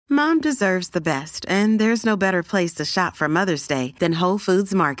Mom deserves the best, and there's no better place to shop for Mother's Day than Whole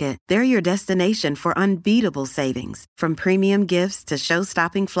Foods Market. They're your destination for unbeatable savings, from premium gifts to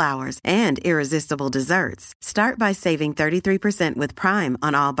show-stopping flowers and irresistible desserts. Start by saving 33% with Prime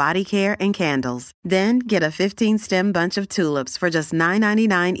on all body care and candles. Then get a 15-stem bunch of tulips for just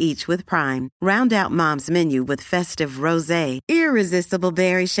 $9.99 each with Prime. Round out Mom's menu with festive rosé, irresistible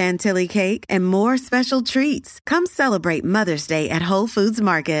berry chantilly cake, and more special treats. Come celebrate Mother's Day at Whole Foods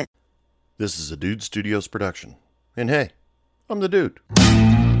Market. This is a Dude Studios production. And hey, I'm the dude.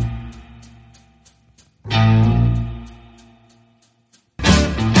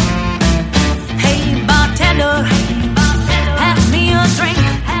 Hey bartender, pass me a drink.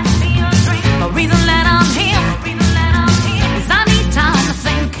 The reason that I'm here is I need time to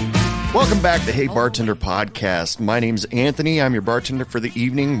think. Welcome back to Hey Bartender Podcast. My name's Anthony. I'm your bartender for the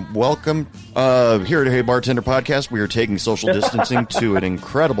evening. Welcome. Here at Hey Bartender Podcast, we are taking social distancing to an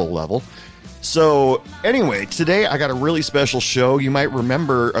incredible level. So anyway, today I got a really special show. You might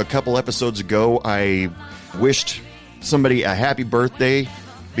remember a couple episodes ago, I wished somebody a happy birthday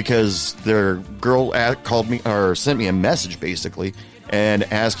because their girl called me or sent me a message basically and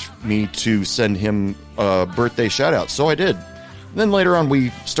asked me to send him a birthday shout out. So I did. And then later on,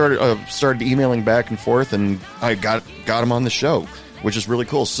 we started emailing back and forth, and I got him on the show, which is really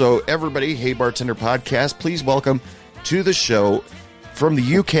cool. So everybody, Hey Bartender Podcast, please welcome to the show from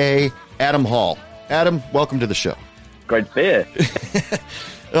the UK, Adam Hall. Adam, welcome to the show. Great to be here.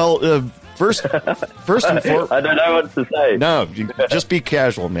 Well, first and foremost, I don't know what to say. No, just be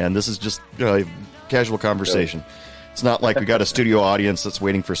casual, man. This is just casual conversation. It's not like we got a studio audience that's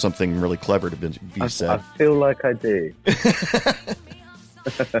waiting for something really clever to be said. I feel like I do.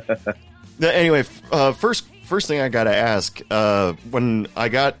 Anyway, first thing I got to ask, when I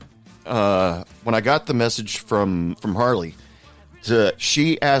got the message from Harley,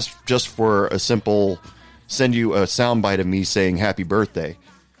 she asked just for a simple send you a soundbite of me saying happy birthday.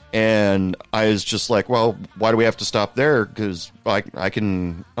 And I was just like, well, why do we have to stop there? Because I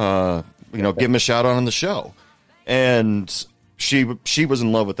can, give him a shout out on the show. And she was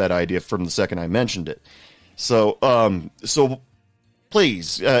in love with that idea from the second I mentioned it. So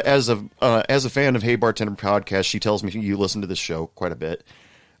please, as a fan of Hey Bartender Podcast, she tells me you listen to this show quite a bit.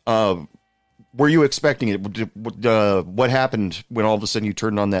 Were you expecting it? What happened when all of a sudden you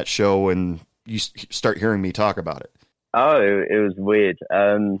turned on that show and you start hearing me talk about it? Oh, it was weird.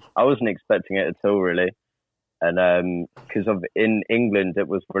 I wasn't expecting it at all, really. And because in England, it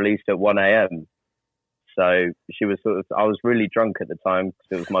was released at 1 a.m. So she was I was really drunk at the time because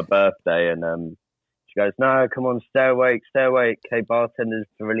it was my birthday. And she goes, no, come on, stay awake. Hey, bartenders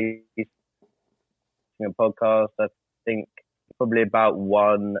to release a podcast, I think probably about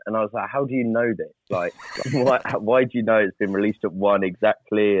 1. And I was like, how do you know this? Like, why do you know it's been released at 1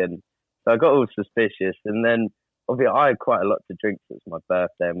 exactly? And so I got all suspicious. And then obviously I had quite a lot to drink. So it was my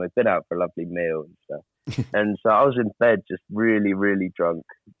birthday and we'd been out for a lovely meal and stuff. And so I was in bed just really, really drunk.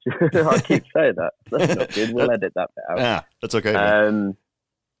 I keep saying that. That's not good. We'll edit that bit out. Yeah, that's okay.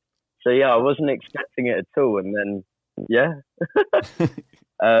 So yeah, I wasn't expecting it at all. And then, yeah,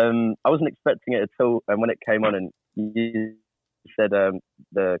 I wasn't expecting it at all. And when it came on and you said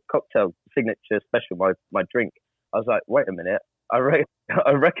the cocktail signature special, my drink, I was like, wait a minute. I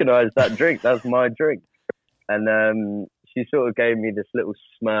recognize that drink. That's my drink. And she sort of gave me this little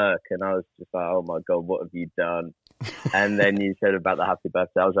smirk, and I was just like, oh my God, what have you done? And then you said about the happy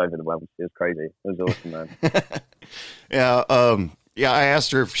birthday. I was overwhelmed. It was crazy. It was awesome, man. Yeah, I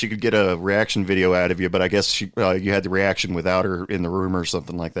asked her if she could get a reaction video out of you, but I guess you had the reaction without her in the room or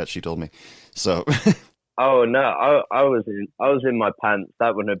something like that, she told me. So. Oh, no, I was in my pants.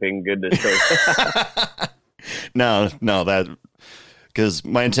 That wouldn't have been good at all. No, that... Because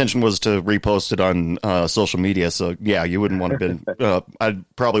my intention was to repost it on social media, so yeah, you wouldn't want to be. I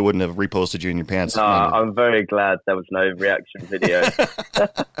probably wouldn't have reposted you in your pants. No, I'm very glad there was no reaction video.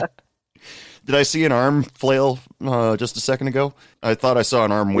 Did I see an arm flail just a second ago? I thought I saw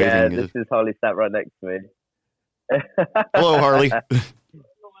an arm waving. Yeah, this is Harley sat right next to me. Hello, Harley.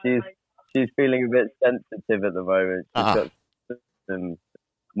 She's feeling a bit sensitive at the moment. She's got some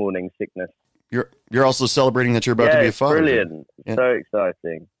morning sickness. You're also celebrating that you're about to be a father. Brilliant. Yeah. So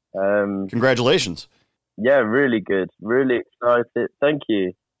exciting. Congratulations. Yeah, really good. Really excited. Thank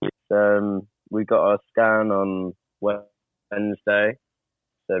you. We got our scan on Wednesday,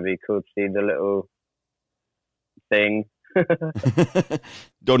 so it'd be cool to see the little thing.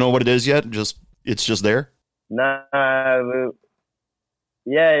 Don't know what it is yet? It's just there? No.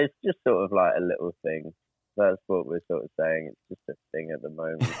 Yeah, it's just sort of like a little thing. That's what we're sort of saying. It's just a thing at the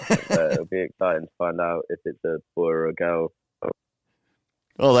moment. It'll be exciting to find out if it's a boy or a girl.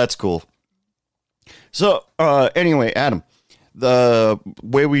 Oh, that's cool. So, anyway, Adam, the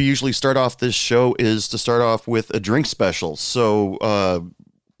way we usually start off this show is to start off with a drink special. So,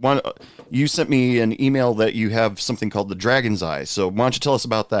 you sent me an email that you have something called the Dragon's Eye. So, why don't you tell us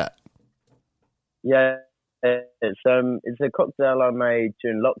about that? Yeah, it's a cocktail I made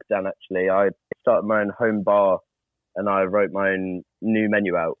during lockdown. Actually, I started my own home bar, and I wrote my own new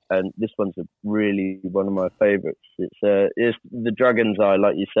menu out. And this one's really one of my favorites. It's the Dragon's Eye,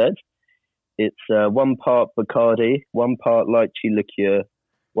 like you said. It's 1 part Bacardi, 1 part lychee liqueur,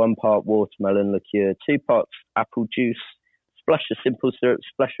 1 part watermelon liqueur, 2 parts apple juice, splash of simple syrup,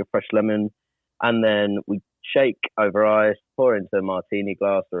 splash of fresh lemon, and then we shake over ice, pour into a martini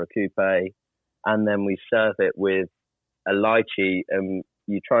glass or a coupe, and then we serve it with a lychee. And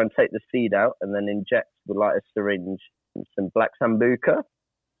you try and take the seed out and then inject with like a syringe some black sambuca.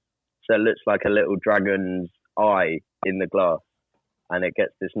 So it looks like a little dragon's eye in the glass. And it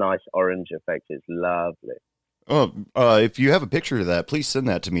gets this nice orange effect. It's lovely. Oh, if you have a picture of that, please send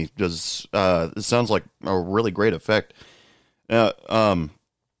that to me, because it sounds like a really great effect. From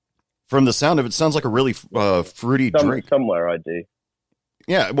the sound of it, sounds like a really fruity drink. Somewhere I do.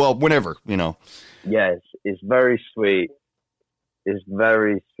 Yeah, well, whenever, Yes, it's very sweet. It's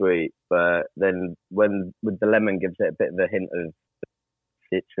very sweet, but then when with the lemon gives it a bit of a hint of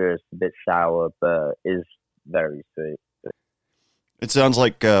citrus, a bit sour, but is very sweet. It sounds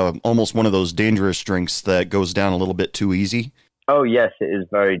like almost one of those dangerous drinks that goes down a little bit too easy. Oh yes, it is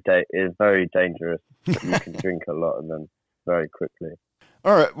very dangerous. You can drink a lot and then very quickly.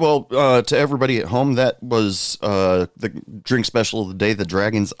 All right. Well, to everybody at home, that was the drink special of the day, the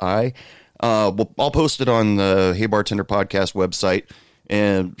Dragon's Eye. I'll post it on the Hey Bartender podcast website,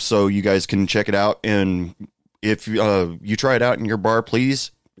 and so you guys can check it out. And if you try it out in your bar,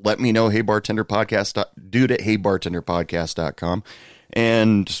 please let me know. Hey Bartender Podcast, dude at heybartenderpodcast.com.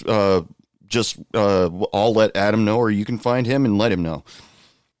 And just I'll let Adam know, or you can find him and let him know.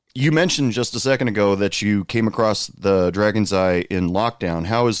 You mentioned just a second ago that you came across the Dragon's Eye in lockdown.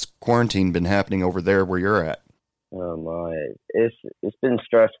 How has quarantine been happening over there where you're at? Oh my, it's been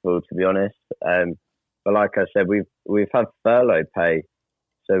stressful, to be honest. But like I said, we've had furlough pay,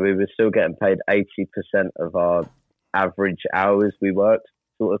 so we were still getting paid 80% of our average hours we worked,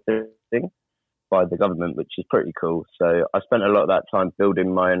 sort of thing, by the government, which is pretty cool. So I spent a lot of that time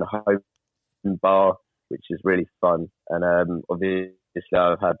building my own home bar, which is really fun. And obviously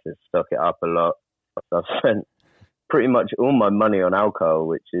I've had to stock it up a lot. So I've spent pretty much all my money on alcohol,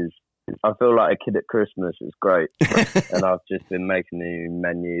 which is, I feel like a kid at Christmas. It's great. And I've just been making a new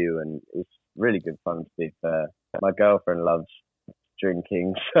menu, and it's really good fun, to be fair. My girlfriend loves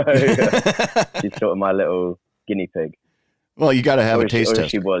drinking, so she's sort of my little guinea pig. Well, you got to have a taste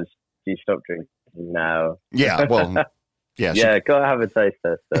test. She stopped drinking now. Yeah, well, yeah. Yeah, gotta have a taste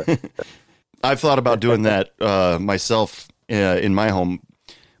tester. I've thought about doing that myself in my home,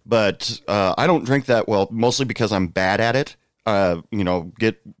 but I don't drink that well, mostly because I'm bad at it.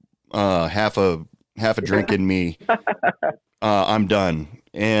 Get half a drink in me, I'm done.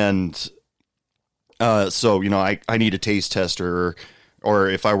 And so I need a taste tester, or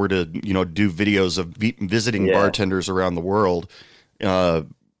if I were to do videos of visiting bartenders around the world,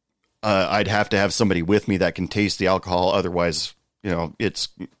 I'd have to have somebody with me that can taste the alcohol. Otherwise, it's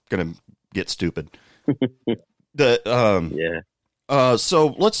gonna get stupid. So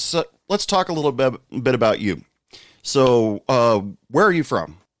let's talk a little bit about you. So where are you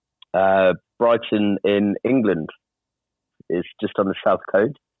from? Brighton in England. It's just on the south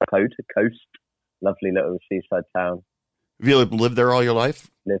coast. Lovely little seaside town. Have you lived there all your life?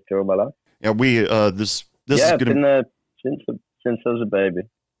 Lived there all my life. Yeah, this is I've been there since I was a baby.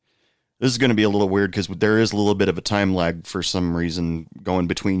 This is going to be a little weird because there is a little bit of a time lag for some reason going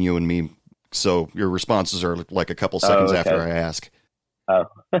between you and me. So your responses are like a couple seconds after I ask. Oh,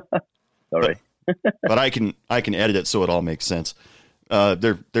 sorry. But I can edit it so it all makes sense.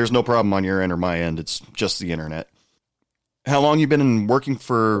 There's no problem on your end or my end. It's just the internet. How long you been working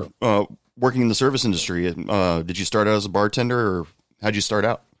in the service industry? Did you start out as a bartender, or how'd you start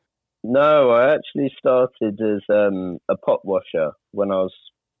out? No, I actually started as a pot washer when I was,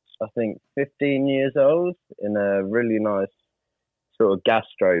 I think, 15 years old in a really nice sort of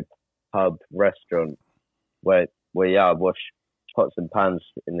gastro pub restaurant where I wash pots and pans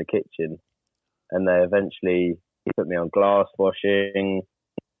in the kitchen. And they eventually put me on glass washing,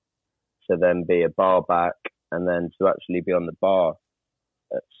 to then be a bar back, and then to actually be on the bar.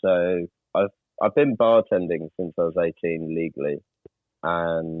 So I've been bartending since I was 18 legally,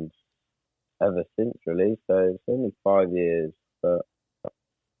 and ever since, really. So it's only 5 years, but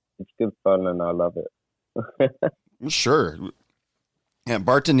it's good fun and I love it. Sure. Yeah,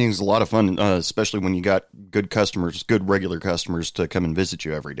 bartending is a lot of fun, especially when you got good customers, good regular customers to come and visit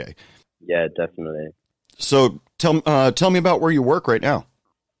you every day. Yeah, definitely. So tell me about where you work right now.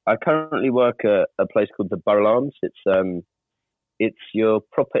 I currently work at a place called the Borough Arms. It's your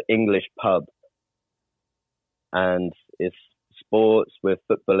proper English pub, and it's sports with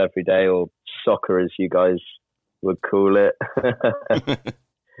football every day, or soccer as you guys would call it.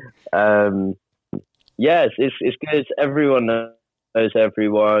 Yeah, it's good. Everyone knows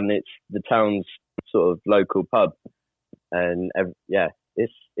everyone. It's the town's sort of local pub, and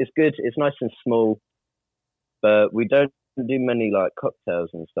it's good. It's nice and small, but we don't do many like cocktails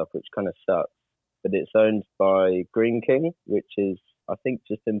and stuff, which kind of sucks. But it's owned by Green King, which is, I think,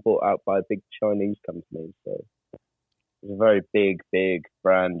 just been bought out by a big Chinese company. So it's a very big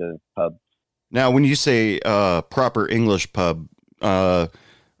brand of pubs. Now, when you say proper English pub, my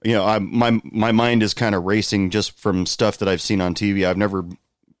mind is kind of racing just from stuff that I've seen on TV. I've never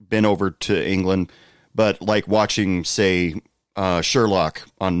been over to England, but like watching, say, Sherlock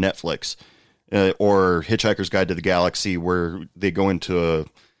on Netflix, or Hitchhiker's Guide to the Galaxy, where they go into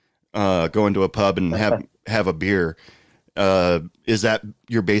a pub and have a beer. Is that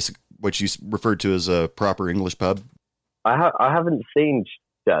your basic, what you referred to as a proper English pub? I haven't seen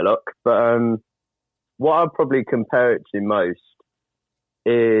Sherlock, but what I'd probably compare it to most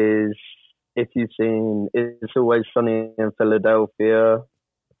is if you've seen It's Always Sunny in Philadelphia,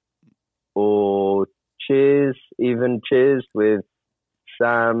 or Cheers, even Cheers with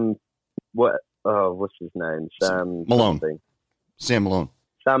Sam, what's his name? Sam Malone. Something. Sam Malone.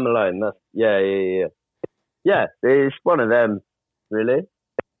 Sam Malone. That's yeah. It's one of them, really.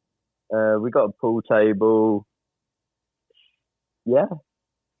 We got a pool table. Yeah.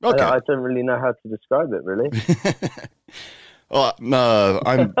 Okay. I don't really know how to describe it, really.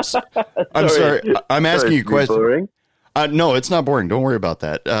 I'm sorry. I'm asking you a question. Boring. No, it's not boring. Don't worry about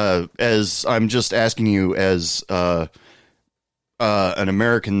that. As I'm just asking you as an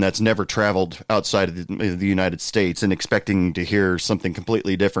American that's never traveled outside of the United States and expecting to hear something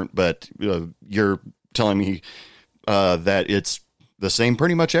completely different, but you're telling me that it's the same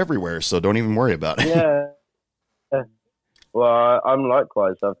pretty much everywhere, so don't even worry about it. Yeah. Well, I'm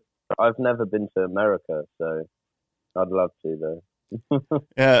likewise. I've never been to America, so I'd love to, though.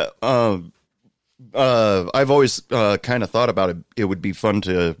 Yeah. I've always kind of thought about it. It would be fun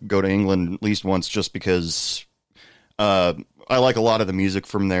to go to England at least once, just because I like a lot of the music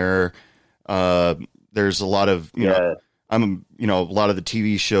from there. There's a lot of a lot of the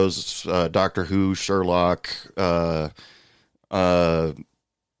TV shows, Doctor Who, Sherlock. I'm a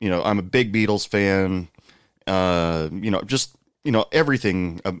big Beatles fan.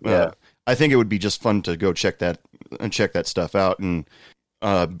 Everything. I think it would be just fun to go check that stuff out and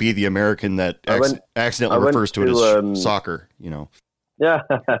be the American that accidentally refers to it as soccer. Yeah,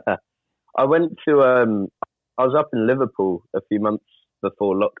 I went to. I was up in Liverpool a few months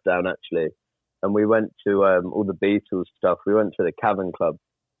before lockdown, actually, and we went to all the Beatles stuff. We went to the Cavern Club,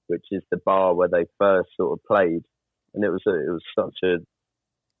 which is the bar where they first sort of played, and it was such a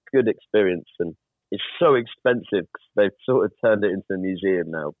good experience. And it's so expensive because they've sort of turned it into a museum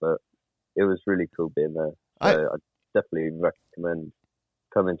now, but it was really cool being there. So I definitely recommend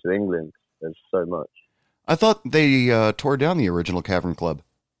coming to England. There's so much. I thought they tore down the original Cavern Club.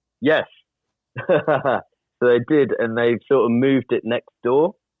 Yes. So they did, and they've sort of moved it next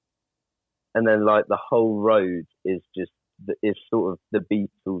door. And then, like, the whole road is sort of the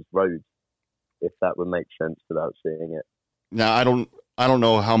Beatles road, if that would make sense without seeing it. Now, I don't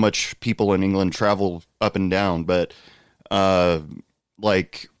know how much people in England travel up and down, but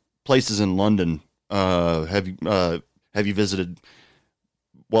like places in London, have you visited?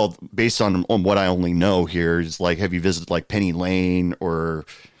 Well, based on what I only know here is, like, have you visited like Penny Lane or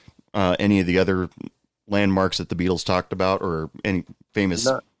any of the other landmarks that the Beatles talked about, or any famous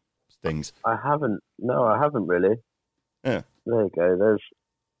things? I haven't. No, I haven't really. Yeah. There you go. There's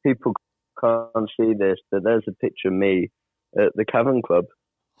people can't see this, but there's a picture of me at the Cavern Club.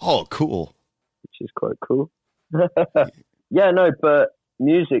 Oh, cool. Which is quite cool. Yeah, no, but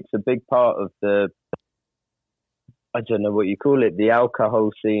music's a big part of the, I don't know what you call it, the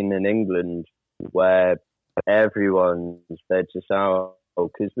alcohol scene in England, where they're just out,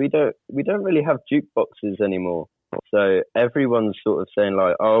 because we don't really have jukeboxes anymore. So everyone's sort of saying,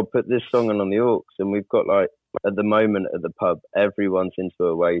 like, oh, put this song on the aux, and we've got, like, at the moment at the pub, everyone's into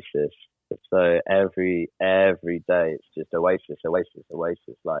Oasis. So every day it's just Oasis,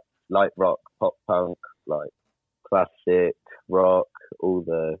 like light rock, pop punk, like classic rock, all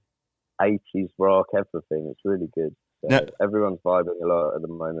the 80s rock, everything. It's really good. So everyone's vibing a lot at the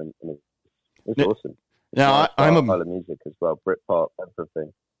moment, and it's awesome. Now, I'm a style of music as well, Britpop,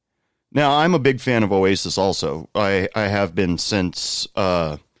 everything. Now, I'm a big fan of Oasis also. I have been since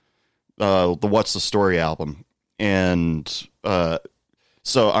the What's the Story album. And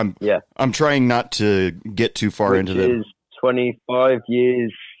so I'm trying not to get too far into them. Which is 25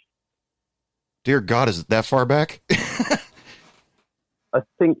 years. Dear God, is it that far back? I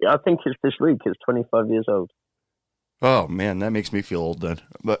think it's this week. It's 25 years old. Oh, man, that makes me feel old then.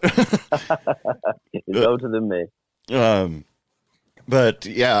 But He's older than me. But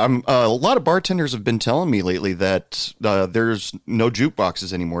yeah, a lot of bartenders have been telling me lately that there's no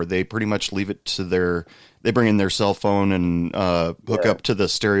jukeboxes anymore. They pretty much leave it to they bring in their cell phone and hook up to the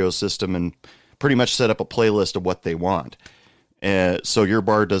stereo system and pretty much set up a playlist of what they want. So your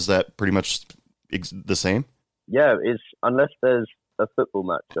bar does that pretty much the same? Yeah, it's unless there's a football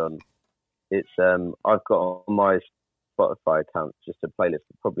match on. It's I've got on my Spotify account just a playlist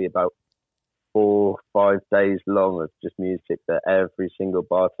of probably about 4 or 5 days long of just music that every single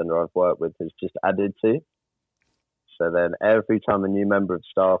bartender I've worked with has just added to. So then every time a new member of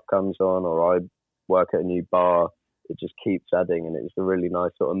staff comes on or I work at a new bar, it just keeps adding, and it's a really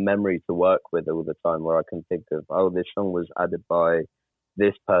nice sort of memory to work with all the time where I can think of, oh, this song was added by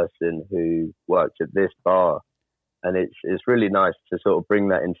this person who worked at this bar. And it's really nice to sort of bring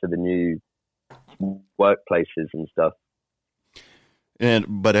that into the new workplaces and stuff.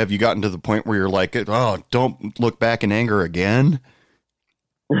 But have you gotten to the point where you're like, oh, don't look back in anger again?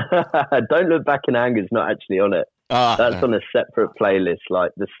 Don't Look Back in Anger is not actually on it. That's on a separate playlist,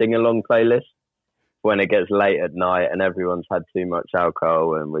 like the sing-along playlist, when it gets late at night and everyone's had too much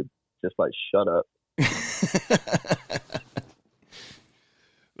alcohol and we're just like, shut up.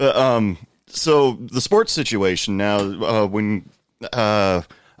 So the sports situation now, when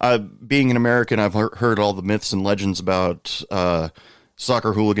being an American, I've heard all the myths and legends about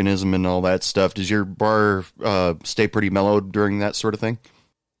soccer hooliganism and all that stuff. Does your bar stay pretty mellow during that sort of thing?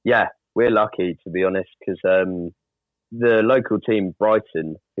 Yeah, we're lucky, to be honest, because the local team,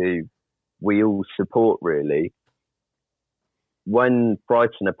 Brighton, who we all support really, when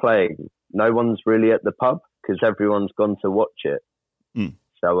Brighton are playing, no one's really at the pub because everyone's gone to watch it.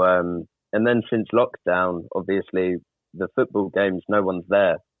 So, and then since lockdown, obviously, the football games, no one's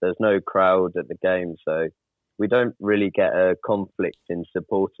there. There's no crowd at the game, so we don't really get a conflict in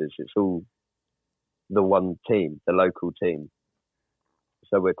supporters. It's all the one team, the local team.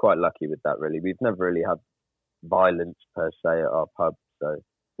 So we're quite lucky with that, really. We've never really had violence per se at our pub, so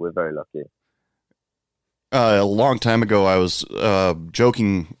we're very lucky. A long time ago, I was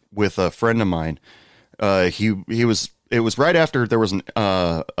joking with a friend of mine. It was right after there was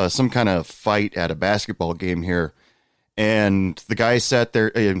some kind of fight at a basketball game here, and the guy sat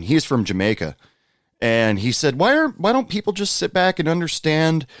there, and he's from Jamaica, and he said, why don't people just sit back and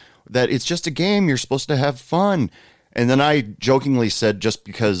understand that it's just a game, you're supposed to have fun? And then I jokingly said, just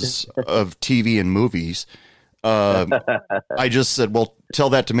because of TV and movies, I just said, well, tell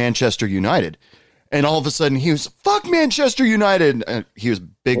that to Manchester United. And all of a sudden he was, fuck Manchester United. He was a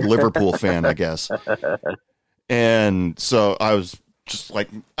big Liverpool fan, I guess. And so I was just like,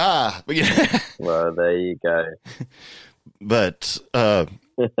 but yeah. Well, there you go. But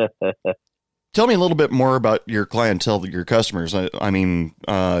tell me a little bit more about your clientele, your customers. I mean,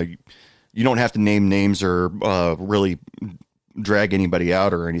 you don't have to name names or really drag anybody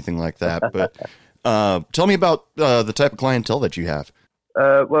out or anything like that. But tell me about the type of clientele that you have.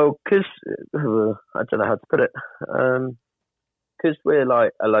 Well, because I don't know how to put it. Because we're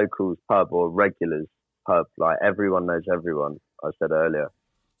like a locals pub or regulars pub, like everyone knows everyone. I said earlier,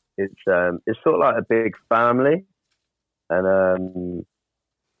 it's sort of like a big family, and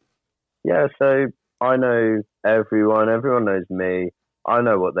yeah. So I know everyone. Everyone knows me. I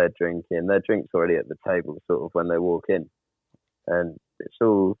know what they're drinking. Their drink's already at the table, sort of when they walk in, and it's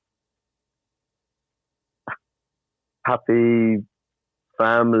all happy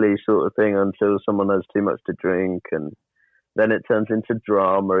family sort of thing until someone has too much to drink, and then it turns into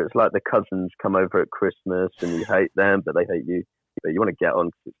drama. It's like the cousins come over at Christmas and you hate them, but they hate you. But you want to get on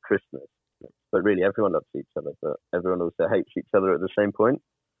because it's Christmas. But really, everyone loves each other, but everyone also hates each other at the same point.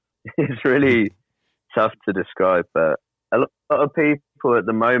 It's really tough to describe, but a lot of people at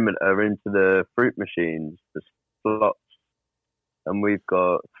the moment are into the fruit machines, the slots, and we've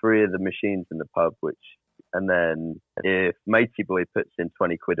got 3 of the machines in the pub, and then if Matey Boy puts in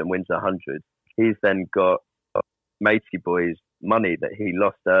 20 quid and wins 100, he's then got Matey Boy's money that he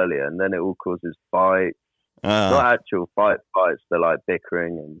lost earlier, and then it all causes fights. Not actual fights, they're like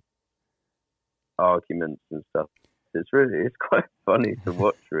bickering and arguments and stuff. It's quite funny to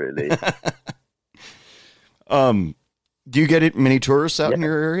watch, really. Do you get many tourists out in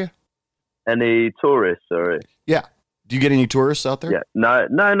your area? Any tourists, sorry? Yeah. Do you get any tourists out there? Yeah. No,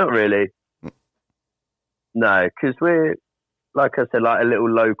 not really. No, because we're, like I said, like a little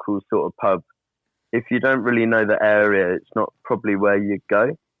local sort of pub. If you don't really know the area, it's not probably where you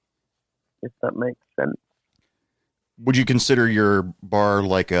go, if that makes sense. Would you consider your bar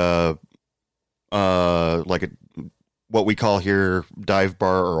like a what we call here dive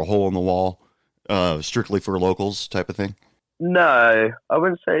bar or a hole in the wall, strictly for locals type of thing? No, I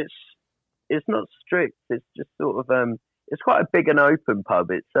wouldn't say it's not strict. It's just sort of it's quite a big and open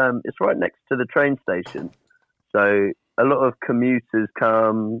pub. It's right next to the train station, so a lot of commuters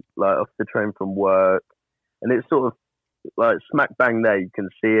come like off the train from work, and it's sort of like smack bang there. You can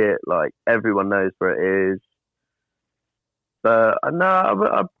see it. Like everyone knows where it is. But no,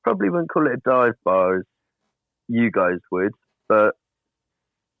 I probably wouldn't call it a dive bar as you guys would, but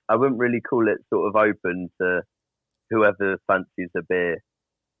I wouldn't really call it sort of open to whoever fancies a beer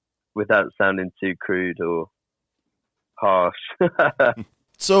without sounding too crude or harsh.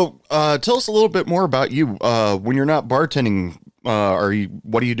 So, tell us a little bit more about you. When you're not bartending,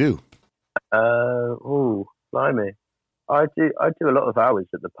 what do you do? Blimey. I do a lot of hours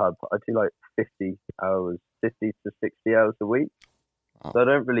at the pub. I do like 50 to 60 hours a week. Oh. So I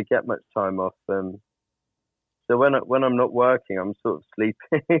don't really get much time off. So when I'm not working, I'm sort of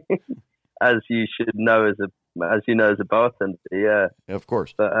sleeping, as you should know as a bartender. Yeah, of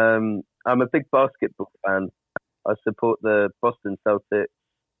course. But I'm a big basketball fan. I support the Boston Celtics.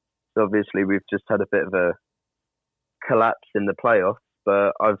 So obviously we've just had a bit of a collapse in the playoffs,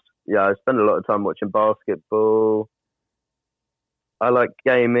 but I spend a lot of time watching basketball. I like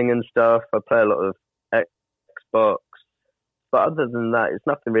gaming and stuff. I play a lot of Xbox, but other than that, it's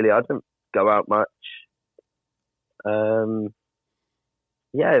nothing really. I don't go out much.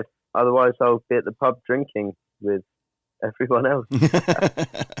 Otherwise I'll be at the pub drinking with everyone else.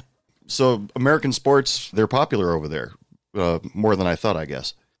 So American sports, they're popular over there, more than I thought, I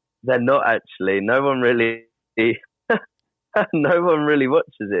guess. They're not actually. No one really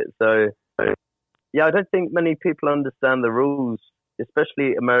watches it. So yeah, I don't think many people understand the rules,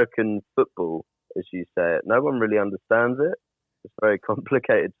 especially American football, as you say it. No one really understands it. It's very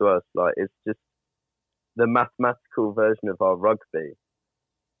complicated to us. Like, it's just the mathematical version of our rugby.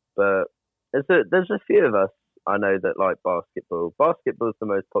 But there's a few of us I know that like basketball. Basketball's the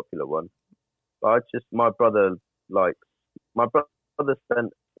most popular one. But my brother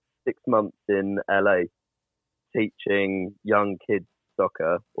spent 6 months in LA teaching young kids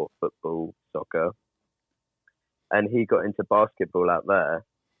soccer or football, soccer. And he got into basketball out there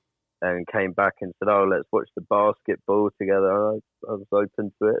and came back and said, "Oh, let's watch the basketball together." I was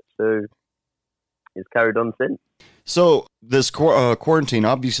open to it. So it's carried on since. So this quarantine,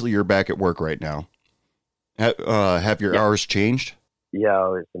 obviously you're back at work right now. Have your hours changed?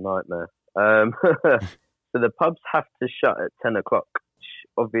 Yeah, it's a nightmare. So the pubs have to shut at 10 o'clock.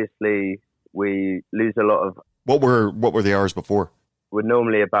 Obviously, we lose a lot of... What were the hours before? We're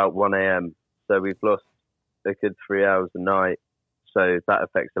normally about 1 a.m. So we've lost a good 3 hours a night. So that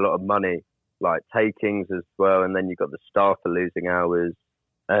affects a lot of money, like takings as well. And then you've got the staff are losing hours.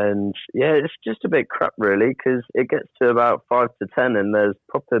 And yeah, it's just a bit crap, really, because it gets to about 5 to 10 and there's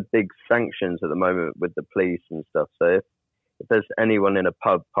proper big sanctions at the moment with the police and stuff. So if there's anyone in a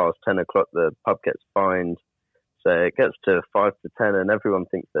pub past 10 o'clock, the pub gets fined. So it gets to 5 to 10 and everyone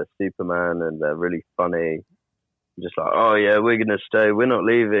thinks they're Superman and they're really funny. Just like, "Oh yeah, we're going to stay. We're not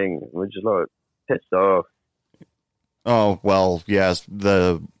leaving." We're just like pissed off. Oh, well, yes.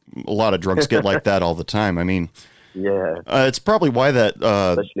 A lot of drunks get like that all the time. I mean, yeah, it's probably why that,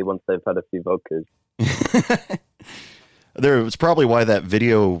 especially once they've had a few vodkas. It's probably why that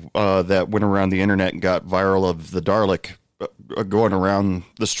video that went around the internet and got viral of the Dalek going around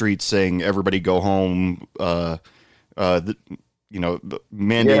the streets saying "Everybody go home," mandating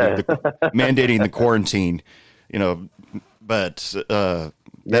the quarantine. But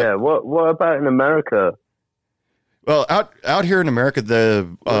what about in America? Well, out here in America,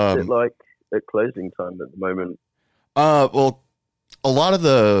 what's it like at closing time at the moment? Well, a lot of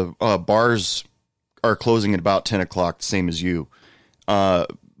the bars are closing at about 10 o'clock, same as you.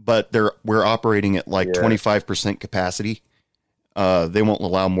 But we're operating at like 25% capacity. They won't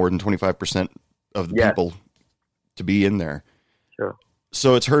allow more than 25% of the people to be in there. Sure.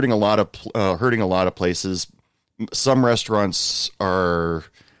 So it's hurting a lot of places. Some restaurants are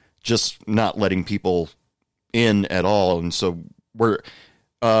just not letting people in at all, and so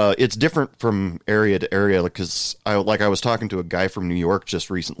it's different from area to area, because I was talking to a guy from New York just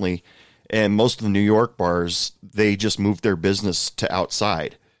recently, and most of the New York bars, they just moved their business to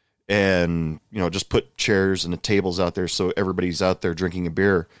outside and just put chairs and the tables out there so everybody's out there drinking a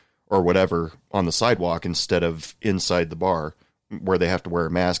beer or whatever on the sidewalk instead of inside the bar where they have to wear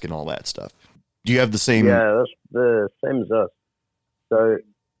a mask and all that stuff. Do you have the same? Yeah, that's the same as us. So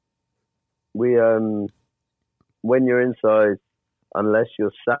we, when you're inside, unless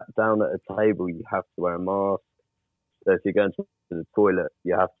you're sat down at a table, you have to wear a mask. So if you're going to the toilet,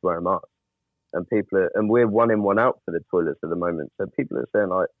 you have to wear a mask. And we're 1 in, 1 out for the toilets at the moment. So people are saying,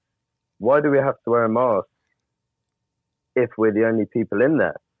 like, why do we have to wear a mask if we're the only people in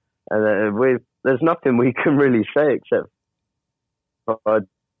there? And there's nothing we can really say except, I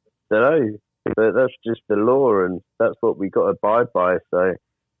don't know, but that's just the law, and that's what we got to abide by. So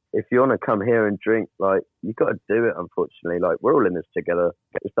if you want to come here and drink, like, you got to do it, unfortunately. Like, we're all in this together.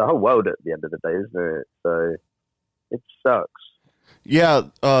 It's the whole world at the end of the day, isn't it? So it sucks. Yeah,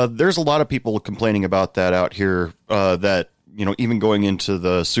 there's a lot of people complaining about that out here, that, you know, even going into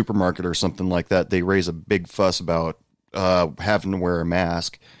the supermarket or something like that, they raise a big fuss about having to wear a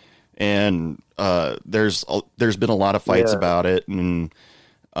mask. And there's been a lot of fights about it, and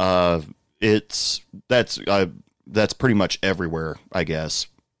that's pretty much everywhere, I guess.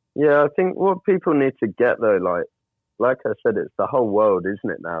 Yeah, I think what people need to get, though, like I said, it's the whole world,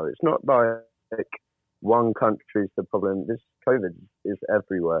 isn't it, now? It's not like one country's the problem. This COVID is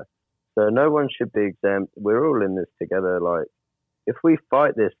everywhere. So no one should be exempt. We're all in this together. Like, if we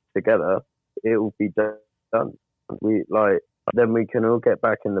fight this together, it will be done. Then we can all get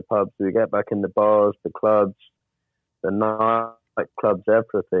back in the pubs. We get back in the bars, the clubs, the nightclubs,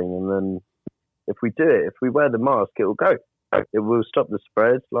 everything. And then if we do it, if we wear the mask, it will go. It will stop the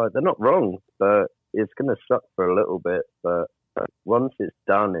spread. Like, they're not wrong, but it's going to suck for a little bit. But once it's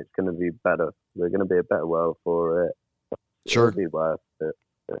done, it's going to be better. We're going to be a better world for it. Sure. It'll be worth it.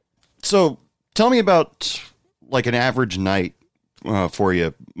 So tell me about, like, an average night for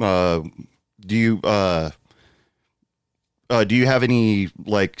you. Do you have any,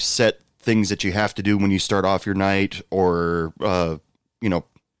 like, set things that you have to do when you start off your night, or you know,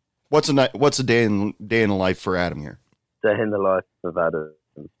 what's a day in the life for Adam here? Day in the life of Adam.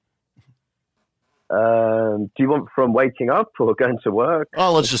 Do you want from waking up or going to work?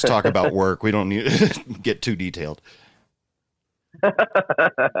 Oh, let's just talk about work. We don't need to get too detailed.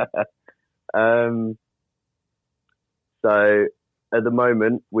 So at the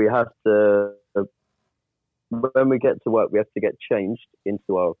moment, we have to, when we get to work, we have to get changed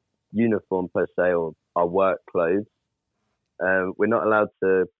into our uniform per se, or our work clothes. We're not allowed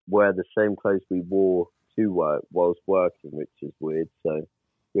to wear the same clothes we wore to work whilst working, which is weird. So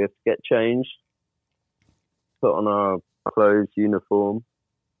we have to get changed, put on our clothes, uniform,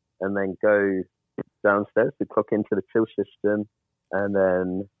 and then go downstairs. We clock into the till system, and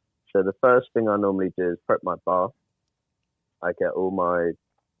then, so the first thing I normally do is prep my bar. I get all my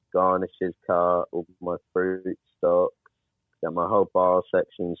garnishes cut, all my fruit stock, get my whole bar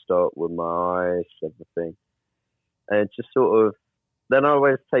section stocked with my ice, everything. And just sort of, then I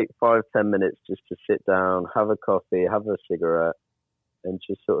always take 5-10 minutes just to sit down, have a coffee, have a cigarette, and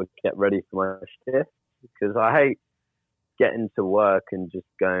just sort of get ready for my shift. Because I hate getting to work and just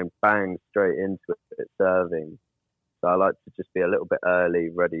going bang straight into it, serving. So I like to just be a little bit early,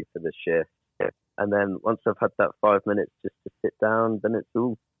 ready for the shift. And then once I've had that 5 minutes just to sit down, then it's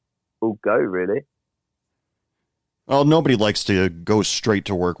all go, really. Well, nobody likes to go straight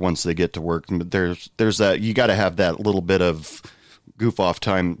to work once they get to work. But there's that, you got to have that little bit of goof off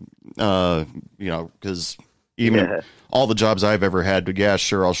time, you know, because even all the jobs I've ever had, yeah,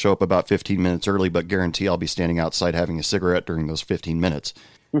 sure, I'll show up about 15 minutes early, but guarantee I'll be standing outside having a cigarette during those 15 minutes.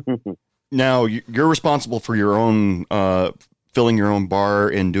 Now, you're responsible for your own, filling your own bar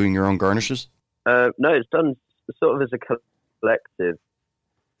and doing your own garnishes? No, it's done sort of as a collective,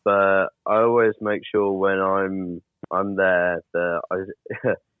 but I always make sure when I'm there that I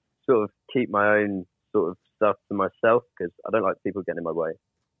sort of keep my own sort of stuff to myself, because I don't like people getting in my way.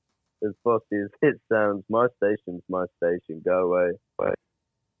 As bosses, it sounds, my station's my station, go away.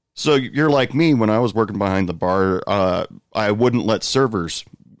 So you're like me. When I was working behind the bar, I wouldn't let servers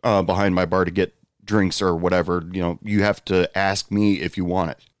behind my bar to get drinks or whatever. You know, you have to ask me if you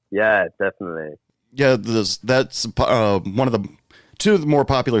want it. Yeah, definitely. Yeah, that's one of the two of the more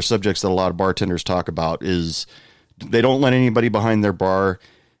popular subjects that a lot of bartenders talk about is they don't let anybody behind their bar.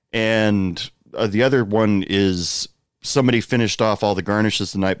 And the other one is somebody finished off all the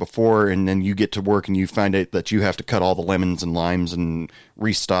garnishes the night before, and then you get to work and you find out that you have to cut all the lemons and limes and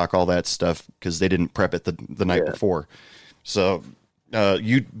restock all that stuff because they didn't prep it the night before. So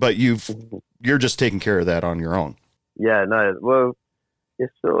you're just taking care of that on your own. Yeah, no, well,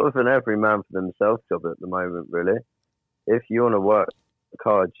 it's sort of an every man for themselves job at the moment, really. If you want to work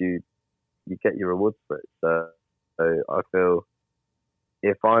hard, you get your rewards for it. So I feel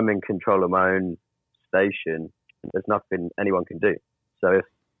if I'm in control of my own station, there's nothing anyone can do. So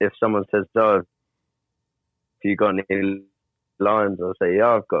if someone says, "Oh, have you got any limes?" I'll say,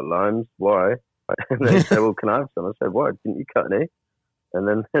 "Yeah, I've got limes. Why?" And they say, "Well, can I have some?" I say, "Why? Didn't you cut any?" And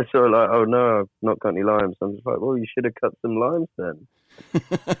then they're sort of like, "Oh no, I've not got any limes." I'm just like, "Well, you should have cut some limes then."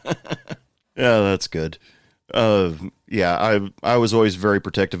 Yeah, that's good. Yeah, I was always very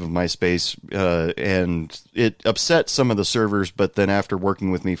protective of my space, and it upset some of the servers. But then after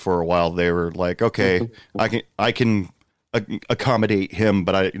working with me for a while, they were like, "Okay, I can accommodate him,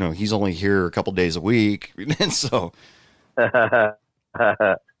 but he's only here a couple days a week," and so.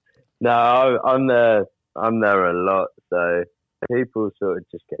 No, I'm there a lot, so people sort of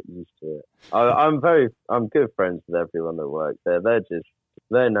just get used to it. I'm good friends with everyone that works there.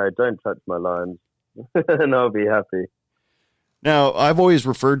 They know, don't touch my limes, and I'll be happy. Now, I've always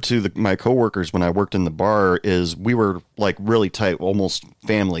referred to my coworkers when I worked in the bar is we were like really tight, almost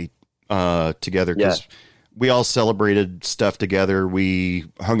family together, because we all celebrated stuff together. We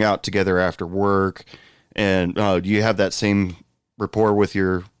hung out together after work. And do you have that same rapport with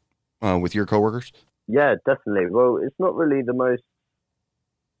your coworkers? Yeah, definitely. Well, it's not really the most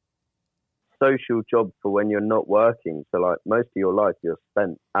social job for when you're not working. So like most of your life you're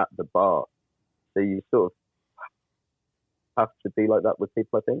spent at the bar. So you sort of have to be like that with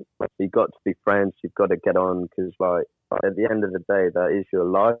people, I think. So you've got to be friends, you've got to get on, because like at the end of the day, that is your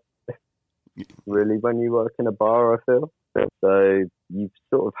life, really, when you work in a bar, I feel. So you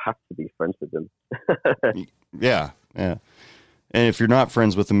sort of have to be friends with them. Yeah. And if you're not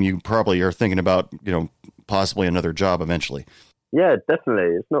friends with them, you probably are thinking about, possibly another job eventually. Yeah,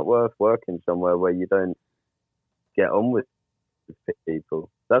 definitely. It's not worth working somewhere where you don't get on with people.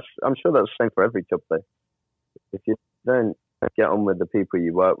 I'm sure that's the same for every job, though. If you don't get on with the people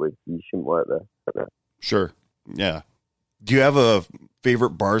you work with, you shouldn't work there. Sure. Yeah. Do you have a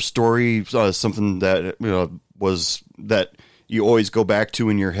favorite bar story? Something that was that you always go back to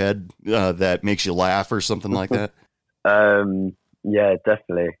in your head that makes you laugh or something like that? Yeah,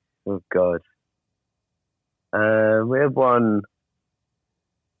 definitely. Oh God. We had one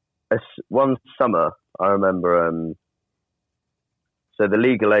summer. I remember. So the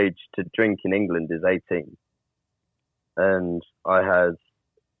legal age to drink in England is 18, and I had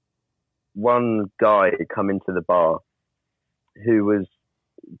one guy come into the bar who was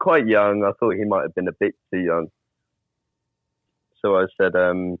quite young. I thought he might have been a bit too young. So I said,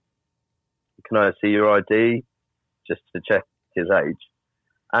 "Can I see your ID?" just to check his age.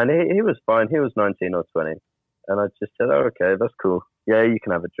 And he was fine. He was 19 or 20. And I just said, "Oh, okay, that's cool. Yeah, you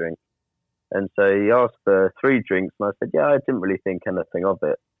can have a drink." And so he asked for 3 drinks. And I said, "Yeah, I didn't really think anything of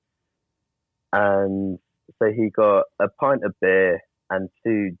it." And so he got a pint of beer and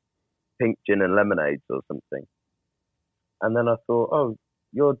 2 pink gin and lemonades or something. And then I thought, "Oh,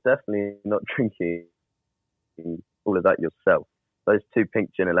 you're definitely not drinking all of that yourself. Those 2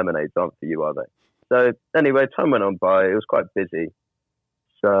 pink gin and lemonades aren't for you, are they?" So anyway, time went on by. It was quite busy.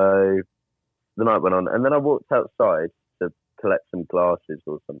 So the night went on. And then I walked outside to collect some glasses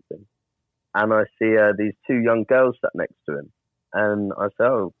or something. And I see these 2 young girls sat next to him. And I say,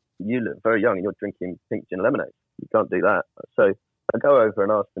 "Oh, you look very young and you're drinking pink gin and lemonade. You can't do that." So I go over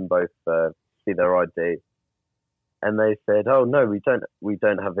and ask them both see their ID. And they said, "Oh, no, we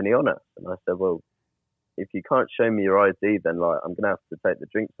don't have any on us." And I said, "Well, if you can't show me your ID, then like I'm gonna have to take the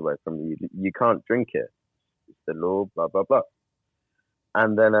drinks away from you. You can't drink it. It's the law, blah blah blah."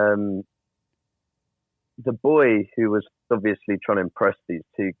 And then the boy, who was obviously trying to impress these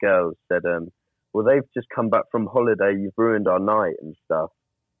 2 girls, said, "Well, they've just come back from holiday. You've ruined our night and stuff."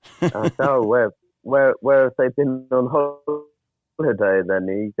 And I said, "Oh, where have they been on holiday then?"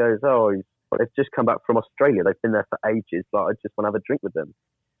 He goes, "Oh, they've just come back from Australia. They've been there for ages. Like, I just want to have a drink with them."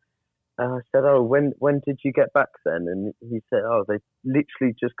 And I said, "Oh, when did you get back then?" And he said, "Oh, they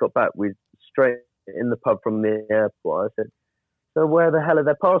literally just got back. With straight in the pub from the airport." I said, "So where the hell are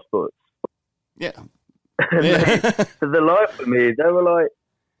their passports?" Yeah. And they, for the life of me, they were like,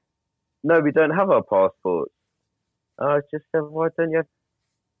 "No, we don't have our passports." And I just said, "Why don't you have,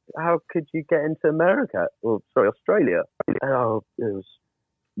 how could you get into America? Or sorry, Australia?" And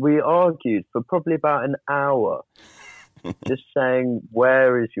we argued for probably about an hour. Just saying,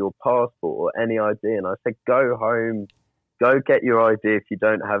 "Where is your passport or any ID?" And I said, "Go home, go get your ID if you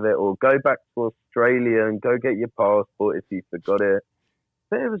don't have it, or go back to Australia and go get your passport if you forgot it."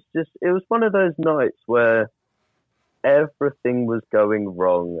 But it was one of those nights where everything was going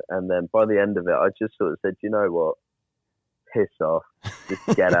wrong. And then by the end of it, I just sort of said, "You know what? Piss off, just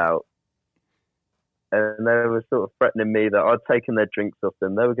get out." And they were sort of threatening me that I'd taken their drinks off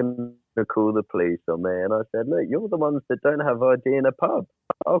them. They were going to call the police on me. And I said, look, you're the ones that don't have ID in a pub.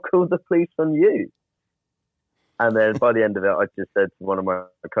 I'll call the police on you. And then by the end of it, I just said to one of my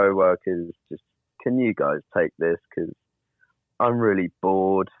co-workers, just, can you guys take this? Because I'm really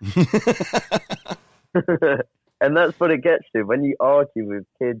bored. And that's what it gets to. When you argue with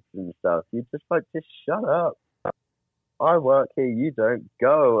kids and stuff, you're just like, just shut up. I work here, you don't.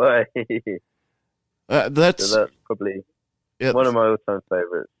 Go away. That's so that's probably one of my all-time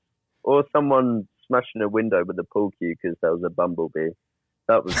favorites. Or someone smashing a window with a pool cue because there was a bumblebee.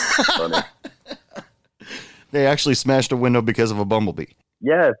 That was funny. They actually smashed a window because of a bumblebee.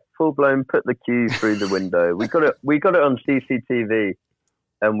 Yeah, full blown. Put the cue through the window. We got it on CCTV,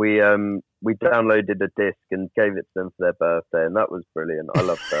 and we downloaded a disc and gave it to them for their birthday, and that was brilliant. I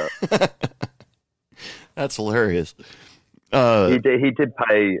loved that. That's hilarious. He did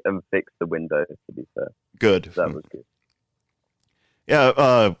pay and fix the window. To be fair, good. That was good.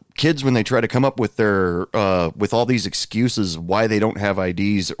 Yeah, kids, when they try to come up with their with all these excuses why they don't have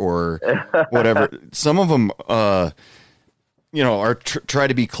IDs or whatever, some of them, are try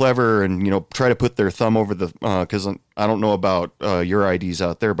to be clever and try to put their thumb over the because I don't know about your IDs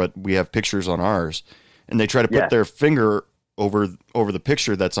out there, but we have pictures on ours, and they try to put their finger over the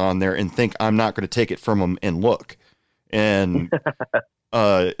picture that's on there and think I'm not going to take it from them and look, and.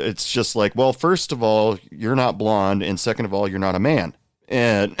 It's just like, well, first of all, you're not blonde, and second of all, you're not a man,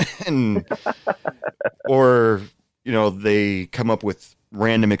 and or they come up with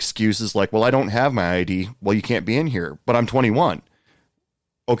random excuses like, well, I don't have my ID. Well, you can't be in here, but I'm 21.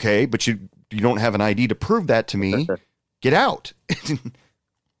 Okay, but you don't have an ID to prove that to me. Get out. It's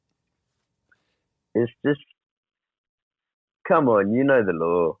just, come on, you know the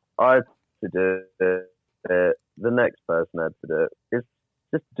law. I had to do it. The next person had to do it.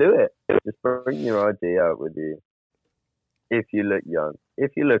 Just do it. Just bring your ID out with you. If you look young.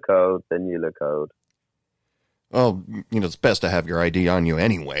 If you look old, then you look old. Well, it's best to have your ID on you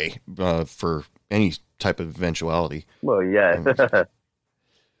anyway, for any type of eventuality. Well, yeah.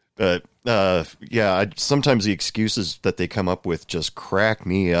 But, sometimes the excuses that they come up with just crack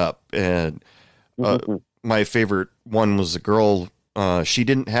me up. And my favorite one was a girl, she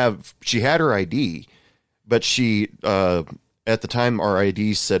had her ID, but she, at the time, our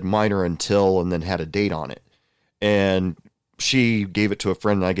ID said minor until, and then had a date on it. And she gave it to a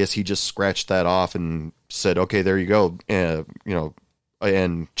friend, and I guess he just scratched that off and said, okay, there you go. And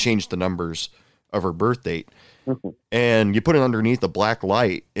changed the numbers of her birth date. And you put it underneath a black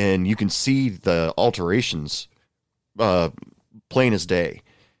light, and you can see the alterations, plain as day.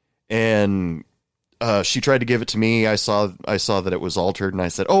 And she tried to give it to me. I saw that it was altered, and I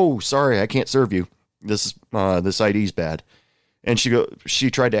said, oh, sorry, I can't serve you. This ID's bad. And she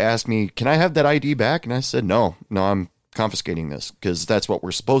tried to ask me, can I have that ID back? And I said, no, I'm confiscating this because that's what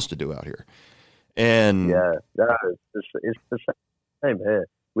we're supposed to do out here. And yeah, it's the same here.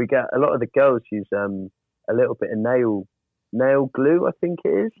 We get a lot of the girls use a little bit of nail glue, I think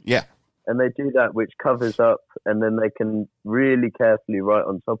it is. Yeah. And they do that, which covers up, and then they can really carefully write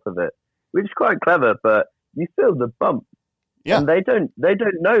on top of it, which is quite clever. But you feel the bump, and they don't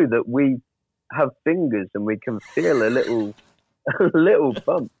know that we have fingers and we can feel a little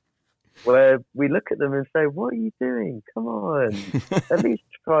bump. Where we look at them and say, "What are you doing? Come on, at least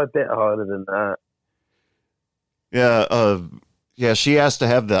try a bit harder than that." Yeah. She asked to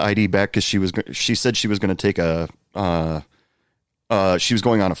have the ID back because she said she was going to take she was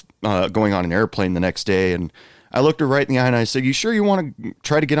going on an airplane the next day, and I looked her right in the eye and I said, "You sure you want to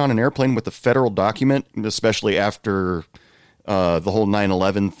try to get on an airplane with a federal document, especially after the whole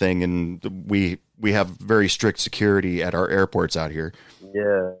 9/11 thing, and we have very strict security at our airports out here."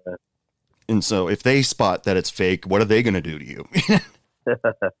 Yeah. And so if they spot that it's fake, what are they going to do to you?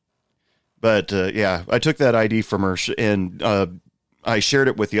 But I took that ID from her, and I shared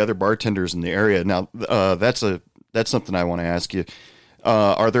it with the other bartenders in the area. Now, that's something I want to ask you.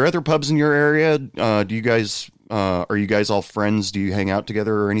 Are there other pubs in your area? Are you guys all friends? Do you hang out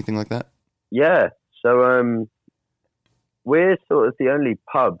together or anything like that? Yeah. So we're sort of the only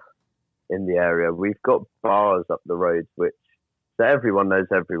pub in the area. We've got bars up the road, so everyone knows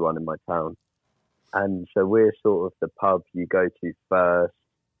everyone in my town. And so we're sort of the pub you go to first,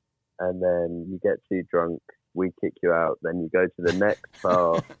 and then you get too drunk, we kick you out. Then you go to the next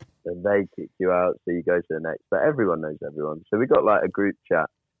bar, and they kick you out, so you go to the next. But everyone knows everyone. So we got like a group chat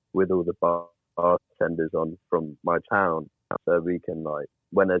with all the bartenders on from my town. So we can, like,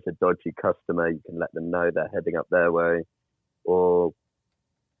 when there's a dodgy customer, you can let them know they're heading up their way. Or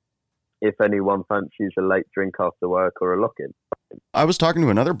if anyone fancies a late drink after work or a lock-in. I was talking to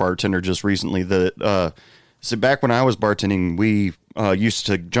another bartender just recently that So back when I was bartending, we used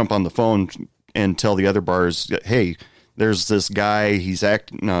to jump on the phone and tell the other bars, "Hey, there's this guy. He's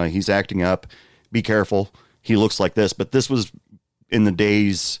acting up. Be careful. He looks like this." But this was in the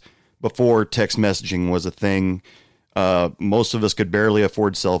days before text messaging was a thing. Most of us could barely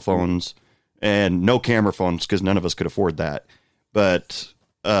afford cell phones and no camera phones because none of us could afford that. But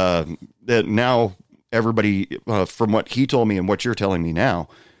that now everybody, from what he told me and what you're telling me now,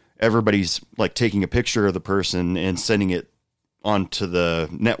 everybody's like taking a picture of the person and sending it onto the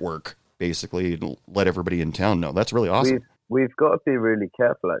network, basically, to let everybody in town know. That's really awesome. We've got to be really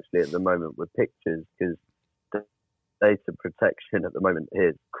careful actually at the moment with pictures, because the data protection at the moment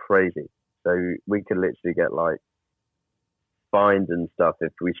is crazy. So we could literally get like fined and stuff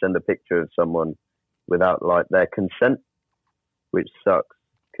if we send a picture of someone without like their consent, which sucks,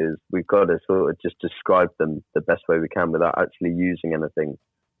 because we've got to sort of just describe them the best way we can without actually using anything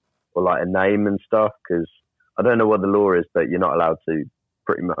or like a name and stuff, because I don't know what the law is, but you're not allowed to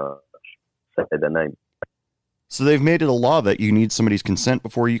pretty much say their name. So they've made it a law that you need somebody's consent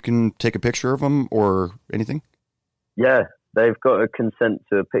before you can take a picture of them or anything? Yeah, they've got to consent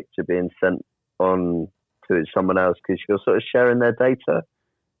to a picture being sent on to someone else, because you're sort of sharing their data.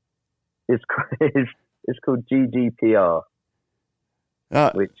 It's called GDPR,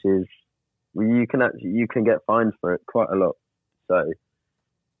 which is you can get fined for it quite a lot. So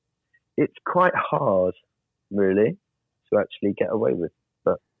it's quite hard, really, to actually get away with.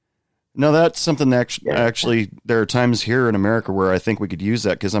 But no, that's something that actually there are times here in America where I think we could use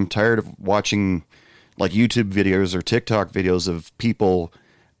that, because I'm tired of watching like YouTube videos or TikTok videos of people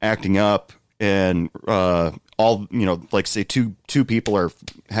acting up and all, like say two people are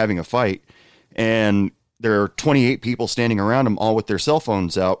having a fight and there are 28 people standing around them all with their cell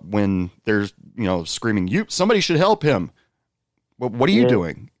phones out when there's, screaming, somebody should help him. What are you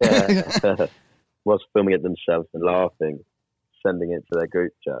doing? Yeah. Was filming it themselves and laughing, sending it to their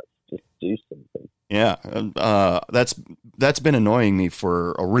group chats. Just do something. Yeah. That's been annoying me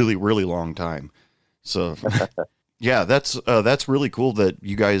for a really, really long time. So yeah, that's really cool that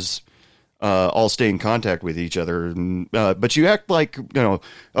you guys all stay in contact with each other. And, but you act like,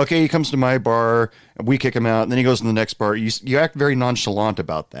 okay, he comes to my bar, we kick him out, and then he goes to the next bar. You act very nonchalant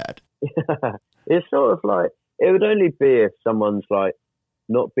about that. It's sort of like, it would only be if someone's like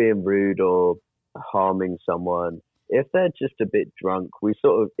not being rude or harming someone. If they're just a bit drunk, it's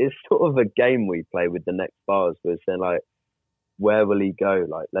sort of a game we play with the next bars. We're saying like, where will he go?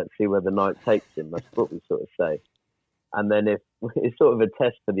 Like, let's see where the night takes him. That's what we sort of say. And then if it's sort of a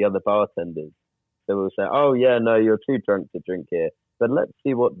test for the other bartenders, so we'll say, oh yeah, no, you're too drunk to drink here, but let's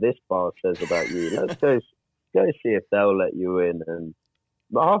see what this bar says about you. Let's go see if they'll let you in. And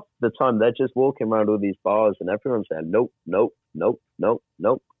half the time they're just walking around all these bars and everyone's saying, nope, nope, nope, nope,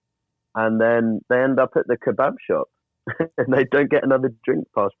 nope. And then they end up at the kebab shop and they don't get another drink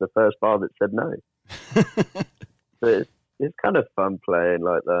past the first bar that said no. So it's kind of fun playing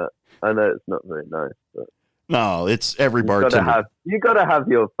like that. I know it's not very nice, but no, it's every bartender. You got to have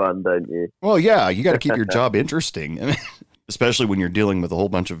your fun, don't you? Well, yeah, you got to keep your job interesting, especially when you're dealing with a whole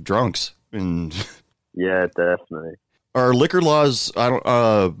bunch of drunks. And yeah, definitely. Are liquor laws?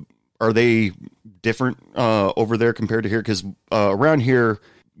 Are they different over there compared to here? Because around here,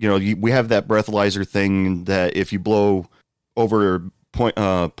 we have that breathalyzer thing that if you blow over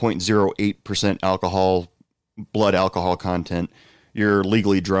 0.08% blood alcohol content, you're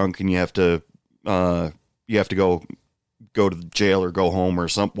legally drunk and you have to go to jail or go home or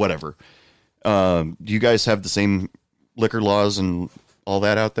whatever. Do you guys have the same liquor laws and all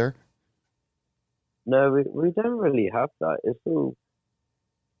that out there? No, we don't really have that. It's all,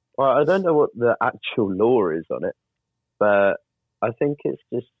 well, I don't know what the actual law is on it, but I think it's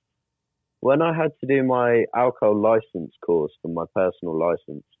just when I had to do my alcohol license course for my personal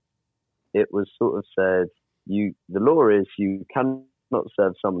license, it was sort of said, the law is you cannot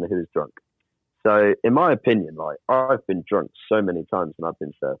serve someone who is drunk. So in my opinion, like I've been drunk so many times and I've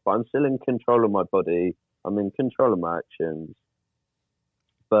been served, but I'm still in control of my body. I'm in control of my actions.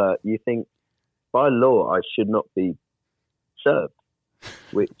 But you think by law, I should not be served,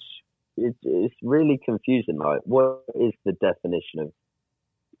 which it's really confusing. Like, what is the definition of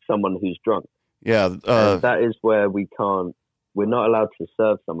someone who's drunk? Yeah. That is where we're not allowed to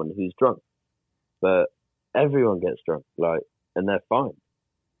serve someone who's drunk, but everyone gets drunk, like, and they're fine.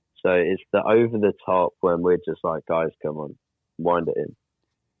 So it's the over the top when we're just like, guys, come on, wind it in.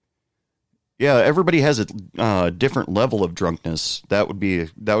 Yeah, everybody has a different level of drunkenness. That would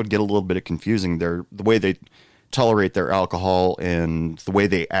get a little bit confusing. The way they tolerate their alcohol and the way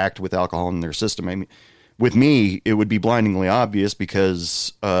they act with alcohol in their system. I mean, with me, it would be blindingly obvious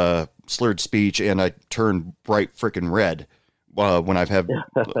because slurred speech, and I turn bright frickin' red when I've had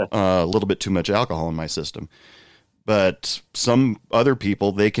a little bit too much alcohol in my system. But some other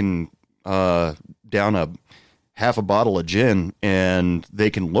people, they can down half a bottle of gin and they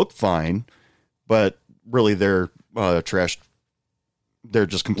can look fine, but really they're trashed. They're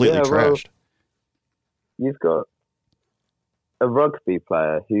just completely trashed. Well, you've got a rugby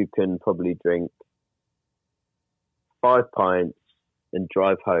player who can probably drink 5 pints and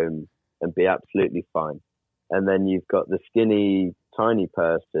drive home and be absolutely fine. And then you've got the skinny, tiny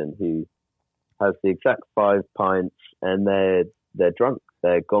person who has the exact 5 pints and they're drunk.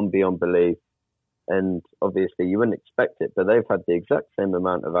 They're gone beyond belief. And obviously you wouldn't expect it, but they've had the exact same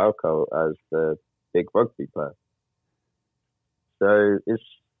amount of alcohol as the big rugby player. So it's,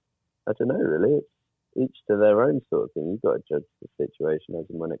 I don't know, really. It's each to their own sort of thing. You've got to judge the situation as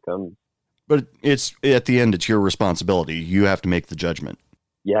and when it comes. But it's, at the end, it's your responsibility. You have to make the judgment.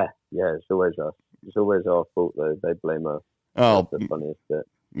 Yeah, it's always us. It's always our fault, though. They blame us. Oh, that's the funniest bit.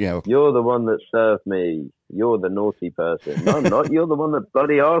 Yeah. You're the one that served me. You're the naughty person. No, I'm not. You're the one that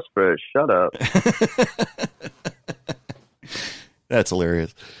bloody asked for it. Shut up. That's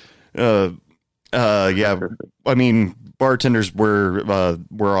hilarious. Yeah. I mean, bartenders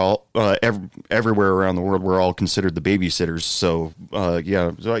we're all everywhere around the world. We're all considered the babysitters. So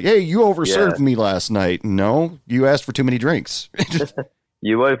yeah, it's like, hey, you overserved me last night. No, you asked for too many drinks.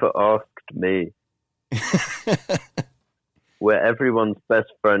 You over asked me. We're everyone's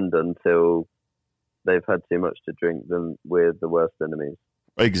best friend until they've had too much to drink. Then we're the worst enemies.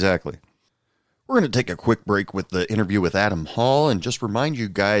 Exactly. We're going to take a quick break with the interview with Adam Hall and just remind you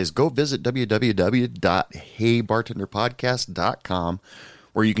guys, go visit www.heybartenderpodcast.com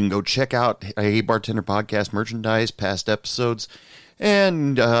where you can go check out Hey Bartender Podcast merchandise, past episodes,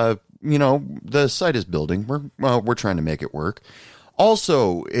 and, the site is building. We're trying to make it work.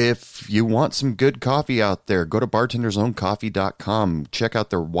 Also, if you want some good coffee out there, go to bartendersowncoffee.com. Check out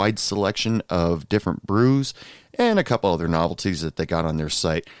their wide selection of different brews and a couple other novelties that they got on their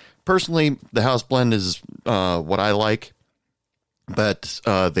site. Personally, the house blend is what I like, but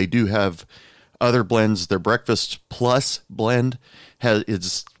they do have other blends. Their Breakfast Plus blend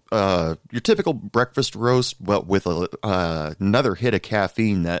is your typical breakfast roast, but with another hit of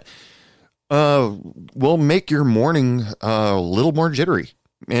caffeine that will make your morning a little more jittery.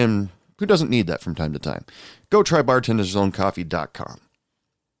 And who doesn't need that from time to time? Go try bartendersowncoffee.com.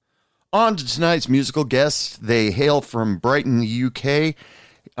 On to tonight's musical guests. They hail from Brighton, UK.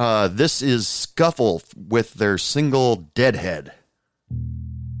 This is Scuffle with their single Deadhead.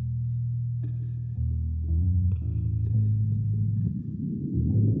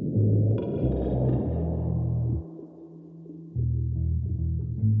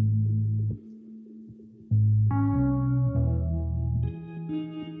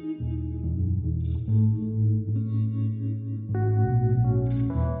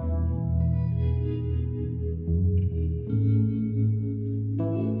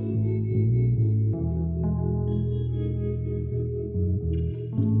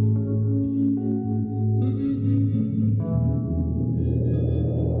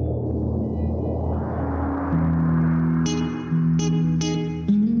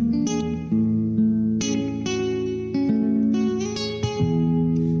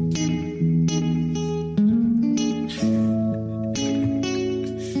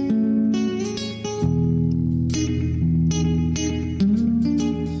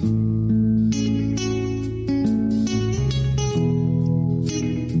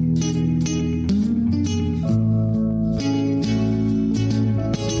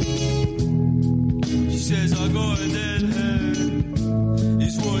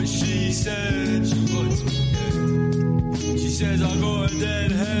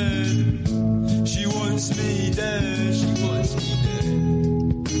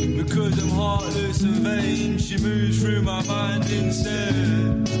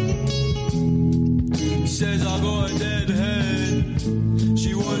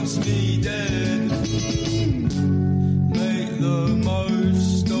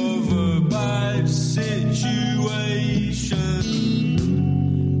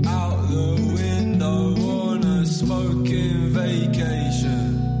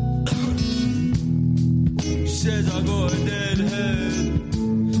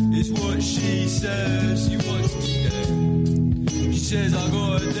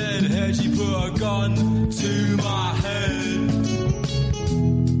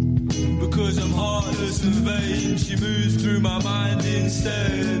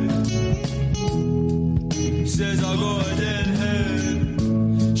 Says I got a dead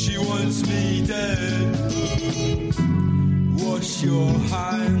head. She wants me dead. wash your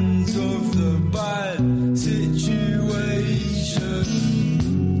hands of the bad situation.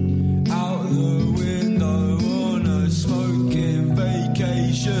 Out the window on a smoking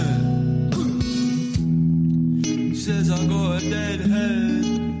vacation. Says I got a dead head,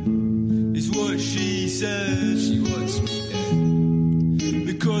 is what she says. She wants me dead.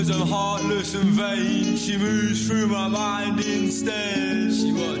 Because I'm heartless and vain, she moves through my mind instead.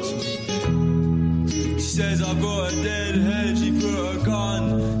 She wants me dead. She says I've got a dead head, she put a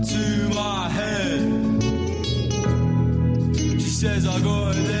gun to my head. She says I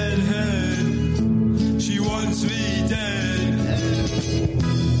got a dead head, she wants me dead.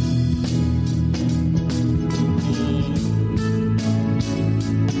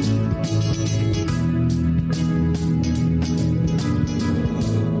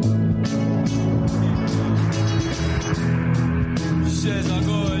 Says I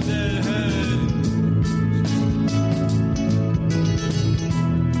got a dead head.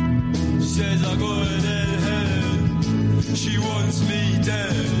 Says I got a dead head. She wants me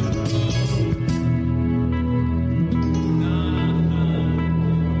dead.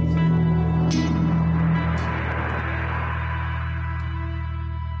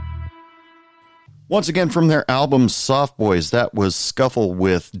 Once again, from their album Soft Boys, that was Scuffle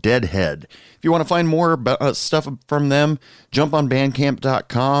with Deadhead. If you want to find more about, stuff from them, jump on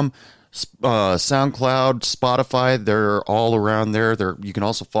bandcamp.com, SoundCloud, Spotify. They're all around there. You can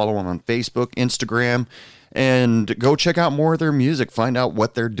also follow them on Facebook, Instagram, and go check out more of their music. Find out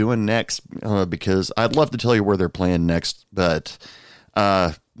what they're doing next, because I'd love to tell you where they're playing next, but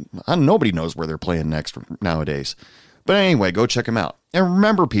nobody knows where they're playing next nowadays. But anyway, go check them out. And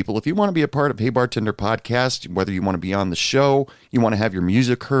remember, people, if you want to be a part of Hey Bartender Podcast, whether you want to be on the show, you want to have your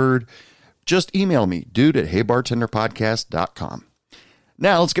music heard, just email me, dude@heybartenderpodcast.com.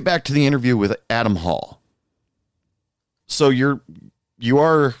 Now, let's get back to the interview with Adam Hall. So you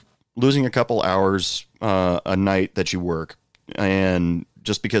are losing a couple hours a night that you work, and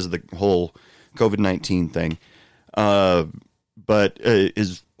just because of the whole COVID-19 thing. But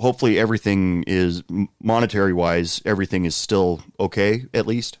is hopefully everything is monetary wise, everything is still okay, at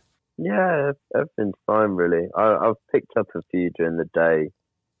least? Yeah, everything's fine, really. I've picked up a few during the day,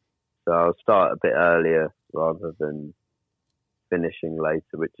 so I'll start a bit earlier rather than finishing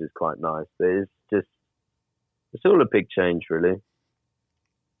later, which is quite nice. But it's all a big change, really.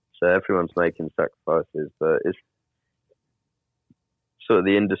 So everyone's making sacrifices, but it's sort of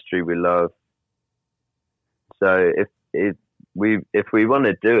the industry we love. So if we want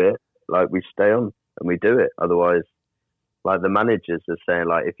to do it, like, we stay on and we do it. Otherwise, like, the managers are saying,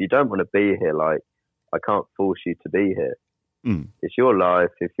 like, if you don't want to be here, like, I can't force you to be here. It's your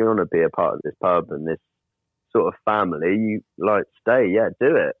life. If you want to be a part of this pub and this sort of family, you, like, stay. Yeah,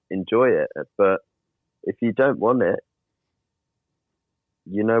 do it, enjoy it. But if you don't want it,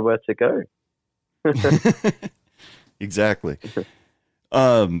 you know where to go. Exactly.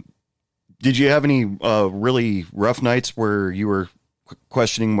 Did you have any really rough nights where you were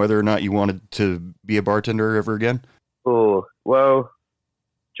questioning whether or not you wanted to be a bartender ever again? Oh, well,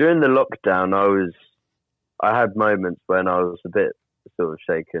 during the lockdown, I had moments when I was a bit sort of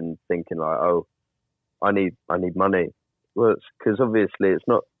shaken, thinking like, oh, I need money. Well, it's because obviously it's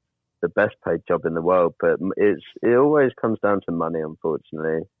not the best paid job in the world, but it always comes down to money,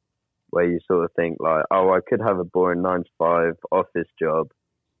 unfortunately, where you sort of think like, oh, I could have a boring 9-to-5 office job,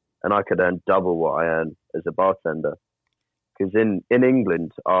 and I could earn double what I earn as a bartender. Because in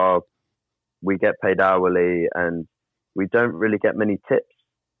England, we get paid hourly, and we don't really get many tips.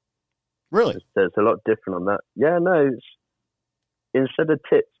 Really? So it's a lot different on that. Yeah, no. Instead of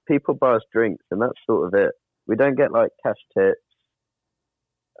tips, people buy us drinks, and that's sort of it. We don't get like cash tips.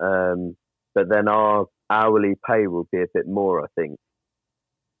 But then our hourly pay will be a bit more, I think.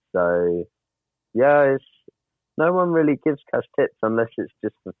 So, yeah, no one really gives cash tips unless it's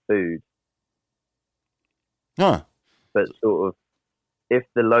just for food. Huh. But sort of, if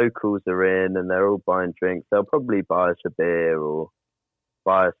the locals are in and they're all buying drinks, they'll probably buy us a beer or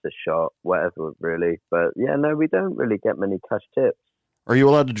buy us a shot, whatever, really. But yeah, no, we don't really get many cash tips. Are you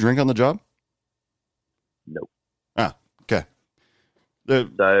allowed to drink on the job? Nope. Ah, okay. So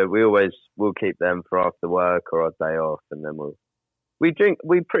we'll keep them for after work or our day off, and then we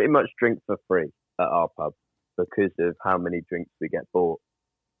pretty much drink for free at our pub because of how many drinks we get bought.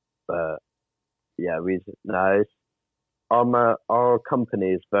 But yeah, our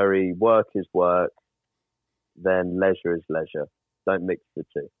company is very work is work, then leisure is leisure. Don't mix the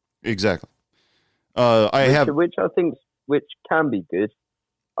two. Exactly. Which can be good.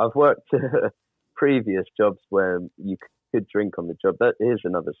 I've worked previous jobs where you could drink on the job. Here's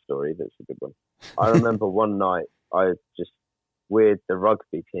another story that's a good one. I remember one night I just we had the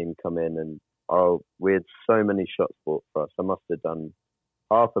rugby team come in, and we had so many shots bought for us. I must have done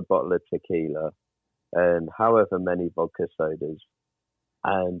half a bottle of tequila and however many vodka sodas.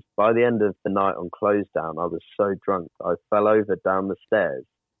 And by the end of the night on close down, I was so drunk, I fell over down the stairs.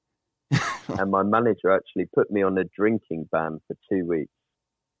 And my manager actually put me on a drinking ban for 2 weeks.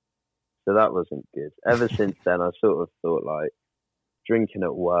 So that wasn't good. Ever since then, I sort of thought, like, drinking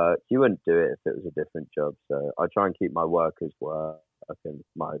at work, you wouldn't do it if it was a different job. So I try and keep my work as work and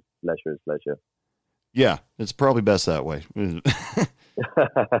my leisure as leisure. Yeah, it's probably best that way.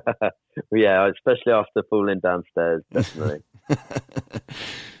 Yeah, especially after falling downstairs, definitely.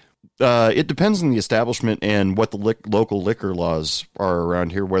 It depends on the establishment and what the local liquor laws are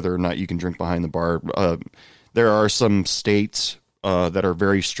around here, whether or not you can drink behind the bar. There are some states that are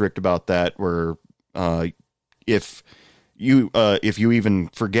very strict about that, where if you even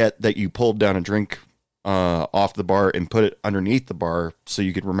forget that you pulled down a drink off the bar and put it underneath the bar so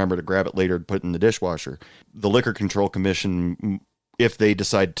you could remember to grab it later and put it in the dishwasher, the Liquor Control Commission, if they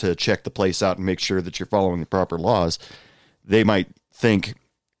decide to check the place out and make sure that you're following the proper laws, they might think,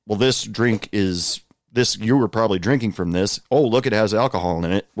 well, this drink is this, you were probably drinking from this. Oh, look, it has alcohol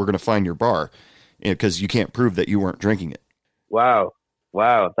in it. We're going to find your bar, because you can't prove that you weren't drinking it. Wow.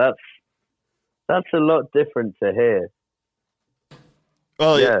 That's a lot different to hear.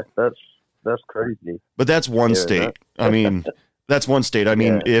 Well, yeah, that's crazy. But that's one state. I mean, that's one state. I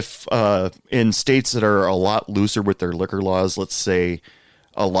mean, if in states that are a lot looser with their liquor laws, let's say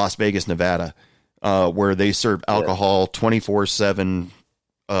Las Vegas, Nevada, where they serve alcohol 24/7,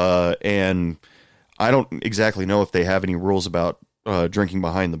 and I don't exactly know if they have any rules about drinking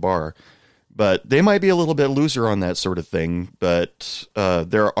behind the bar, but they might be a little bit looser on that sort of thing. But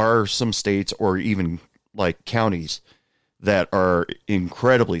there are some states, or even like counties, that are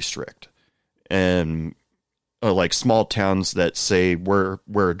incredibly strict, and like small towns that say we're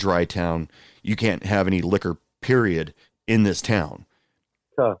a dry town, you can't have any liquor, period, in this town.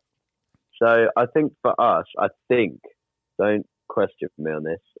 So I think for us, don't question me on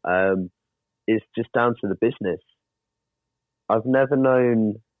this, it's just down to the business. I've never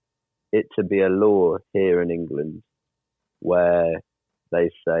known it to be a law here in England where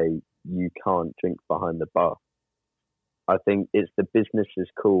they say you can't drink behind the bar. I think it's the business's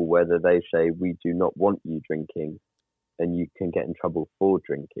call whether they say we do not want you drinking and you can get in trouble for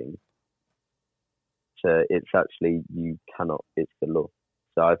drinking. So it's actually, you cannot, it's the law.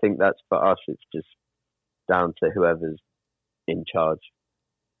 So I think that's, for us, it's just down to whoever's in charge.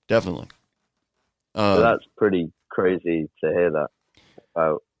 Definitely. So that's pretty crazy to hear that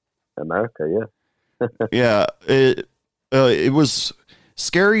about America, yeah. Yeah, it was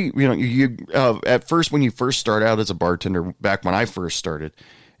scary. You know, you at first, when you first start out as a bartender, back when I first started,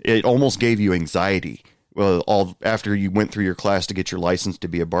 it almost gave you anxiety. Well, all after you went through your class to get your license to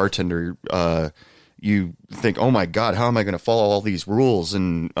be a bartender, you think, oh my God, how am I going to follow all these rules?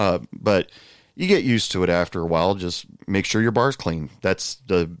 And but you get used to it after a while. Just make sure your bar's clean. That's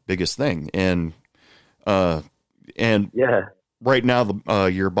the biggest thing. And yeah, right now,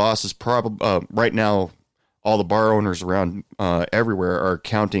 your boss is probably right now, all the bar owners around everywhere are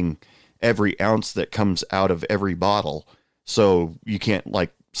counting every ounce that comes out of every bottle. So you can't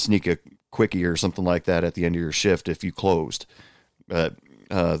like sneak a quickie or something like that at the end of your shift if you closed.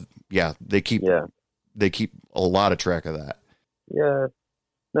 Yeah, they keep a lot of track of that. Yeah.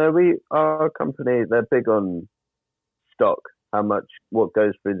 No, our company, they're big on stock, what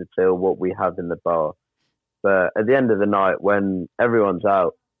goes through the till, what we have in the bar. But at the end of the night, when everyone's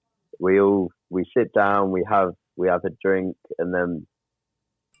out, we sit down, we have a drink, and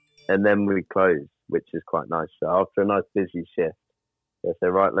then we close, which is quite nice. So after a nice busy shift, they say,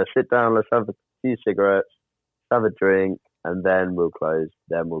 right, let's sit down, let's have a few cigarettes, have a drink, and then we'll close,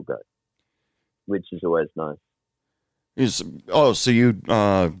 then we'll go, which is always nice. So you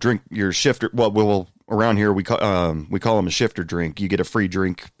drink your shifter? Well, around here we call them a shifter drink. You get a free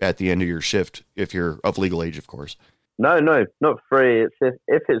drink at the end of your shift if you're of legal age, of course. No, not free. It's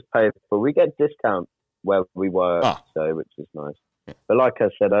if it's paid for. We get discount where we work, so which is nice. Yeah. But like I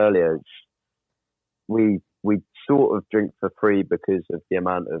said earlier, we sort of drink for free because of the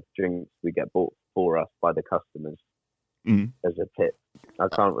amount of drinks we get bought for us by the customers as a tip. I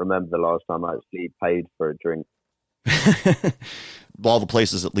can't remember the last time I actually paid for a drink. All the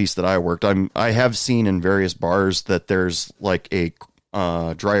places, at least that I worked, I have seen in various bars that there's like a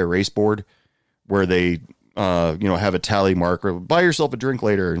dry erase board where they have a tally marker. Buy yourself a drink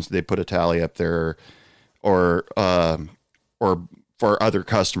later, and so they put a tally up there, or for other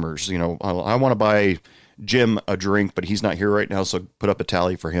customers. You know, I want to buy Jim a drink, but he's not here right now, so put up a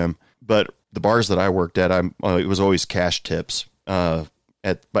tally for him. But the bars that I worked at, it was always cash tips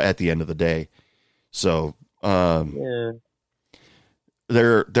at the end of the day. So Yeah.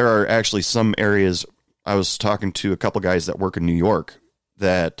 there are actually some areas. I was talking to a couple guys that work in New York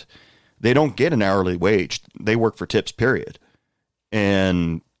that they don't get an hourly wage. They work for tips, period.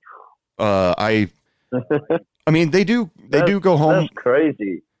 And I mean, they do go home. That's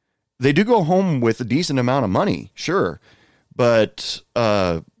crazy. They do go home with a decent amount of money, sure. But,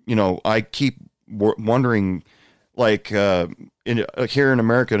 I keep wondering, like, here in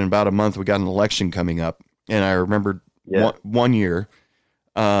America, in about a month, we got an election coming up. And I remember one year,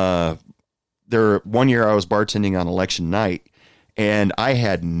 one year I was bartending on election night, and I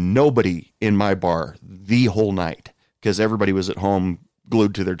had nobody in my bar the whole night because everybody was at home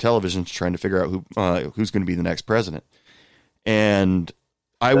glued to their televisions trying to figure out who's going to be the next president. And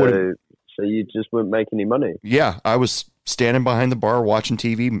I would. So you just wouldn't make any money? Yeah, I was standing behind the bar watching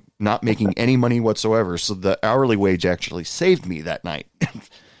TV, not making any money whatsoever. So the hourly wage actually saved me that night.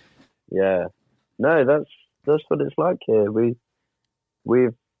 Yeah. No, that's what it's like here.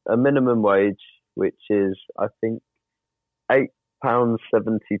 We've a minimum wage, which is, I think,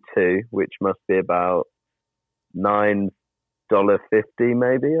 £8.72, which must be about $9.50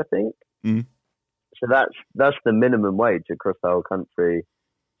 maybe, I think. Mm. So that's the minimum wage across the whole country.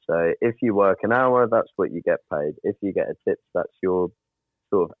 So if you work an hour, that's what you get paid. If you get a tip, that's your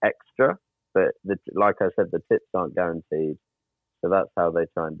sort of extra. But like I said, the tips aren't guaranteed. So that's how they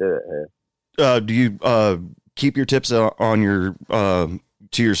try and do it here. Do you keep your tips on your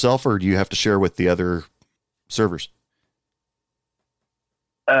to yourself, or do you have to share with the other servers?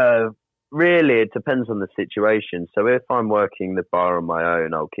 Really, it depends on the situation. So if I'm working the bar on my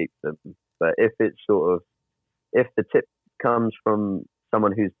own, I'll keep them. But if it's if the tip comes from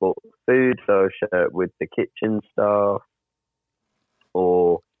someone who's bought food, so I'll share it with the kitchen staff.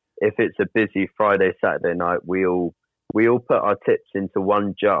 Or if it's a busy Friday, Saturday night, we all put our tips into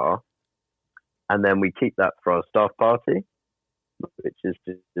one jar, and then we keep that for our staff party, which is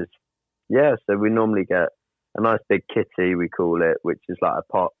just so we normally get a nice big kitty, we call it, which is like a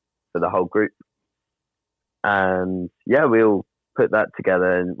pot for the whole group. And we'll put that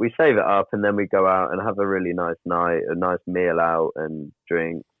together and we save it up, and then we go out and have a really nice night, a nice meal out and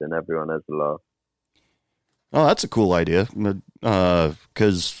drinks, and everyone has a laugh. Oh, that's a cool idea.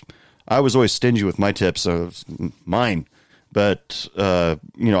 Because I was always stingy with my tips, so mine. But I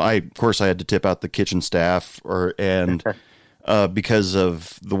had to tip out the kitchen staff, because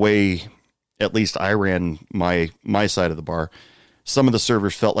of the way, at least I ran my side of the bar. Some of the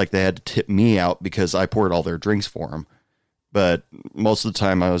servers felt like they had to tip me out because I poured all their drinks for them. But most of the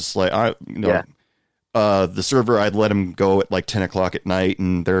time I was like, the server, I'd let him go at like 10 o'clock at night,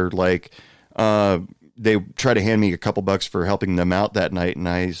 and they're like, they try to hand me a couple bucks for helping them out that night. And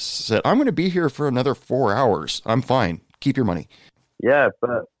I said, I'm going to be here for another 4 hours. I'm fine. Keep your money. Yeah.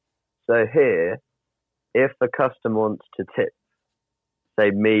 But so here, if a customer wants to tip, say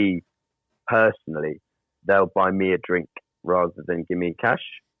me personally, they'll buy me a drink rather than give me cash.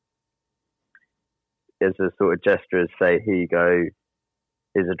 As a sort of gesture, as say, here you go,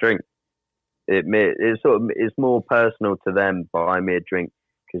 here's a drink. It's more personal to them, buy me a drink,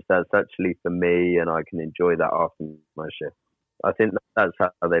 because that's actually for me, and I can enjoy that after my shift. I think that's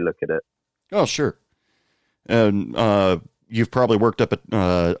how they look at it. Oh, sure. And you've probably worked up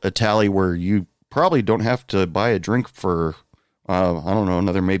a tally where you probably don't have to buy a drink for, I don't know,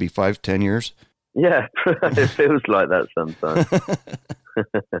 another maybe 5-10 years. Yeah, it feels like that sometimes.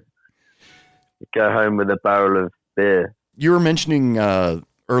 Go home with a barrel of beer. You were mentioning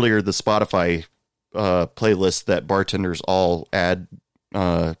earlier the Spotify playlist that bartenders all add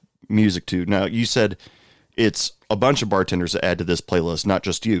music to. Now, you said it's a bunch of bartenders that add to this playlist, not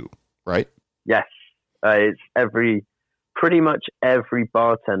just you, right? Yes. It's pretty much every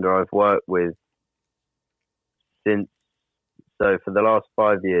bartender I've worked with for the last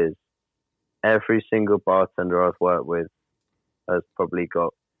 5 years, every single bartender I've worked with has probably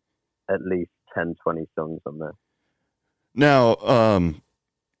got at least 10, 20 songs on there. Now,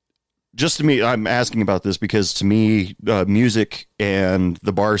 just to me, I'm asking about this because to me, music and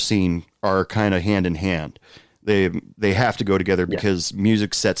the bar scene are kind of hand in hand. They have to go together because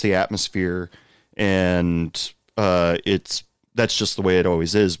music sets the atmosphere, and that's just the way it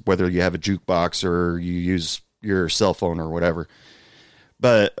always is, whether you have a jukebox or you use your cell phone or whatever.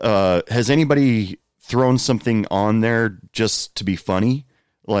 But has anybody thrown something on there just to be funny?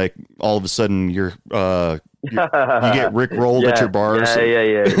 Like all of a sudden you get Rick rolled at your bar.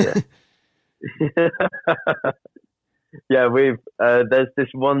 Yeah. Yeah, we've there's this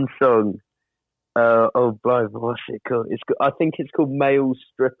one song. Blimey, what's it called? I think it's called Male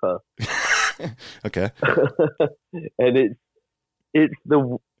Stripper. Okay. And it's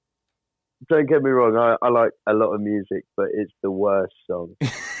the. Don't get me wrong. I like a lot of music, but it's the worst song.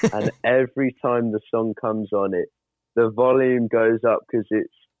 And every time the song comes on, the volume goes up because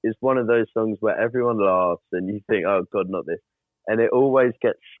it's one of those songs where everyone laughs and you think, oh God, not this. And it always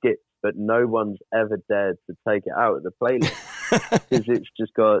gets skipped, but no one's ever dared to take it out of the playlist because it's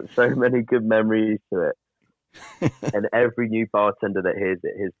just got so many good memories to it. And every new bartender that hears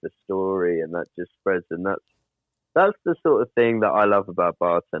it hears the story, and that just spreads. And that's the sort of thing that I love about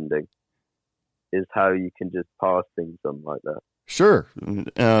bartending, is how you can just pass things on like that. Sure.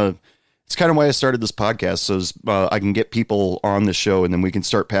 It's kind of why I started this podcast, so I can get people on the show, and then we can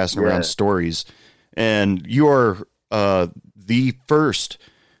start passing around stories. And you are the first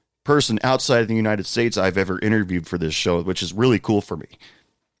person outside of the United States I've ever interviewed for this show, which is really cool for me.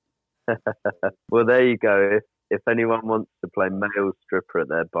 Well, there you go. If anyone wants to play male stripper at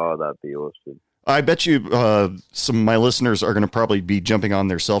their bar, that'd be awesome. I bet you some of my listeners are going to probably be jumping on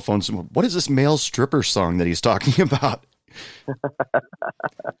their cell phones. What is this male stripper song that he's talking about?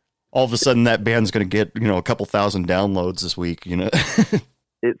 All of a sudden that band's going to get, a couple thousand downloads this week,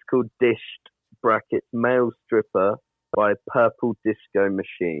 It's called Dished brackets Male Stripper by Purple Disco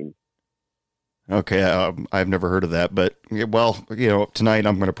Machine. Okay. I've never heard of that, but well, tonight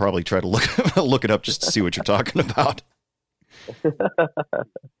I'm going to probably try to look it up just to see what you're talking about.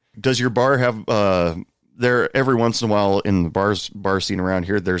 Does your bar have, there every once in a while in the bar scene around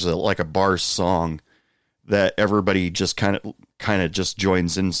here, there's a bar song that everybody just kind of just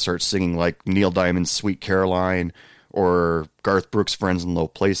joins in and starts singing, like Neil Diamond's Sweet Caroline or Garth Brooks' Friends in Low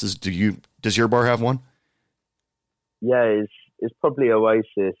Places. Does your bar have one? Yeah, it's probably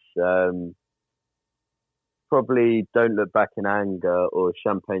Oasis. Probably Don't Look Back in Anger or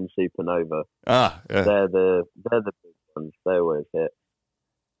Champagne Supernova. Yeah. They're the big ones. They always hit.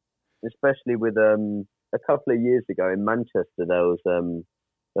 Especially with a couple of years ago in Manchester, there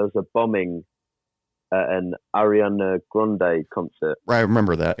was a bombing at an Ariana Grande concert. Right, I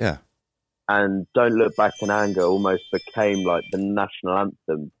remember that. Yeah. And Don't Look Back in Anger almost became like the national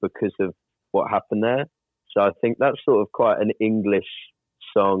anthem because of what happened there. So I think that's sort of quite an English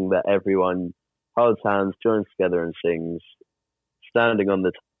song that everyone holds hands, joins together and sings, standing on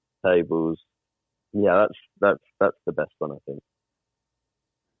the tables. Yeah, that's the best one, I think.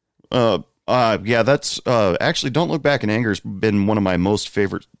 Yeah, that's actually Don't Look Back in Anger has been one of my most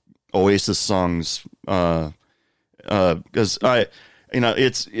favorite Oasis songs. Because I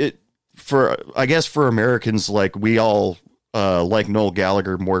guess for Americans, like, we all like Noel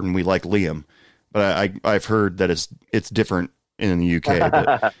Gallagher more than we like Liam, but I've heard that it's different in the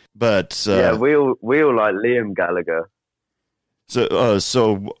UK. But yeah, we all like Liam Gallagher.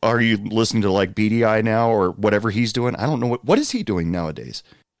 So are you listening to like BDI now or whatever he's doing? I don't know what is he doing nowadays.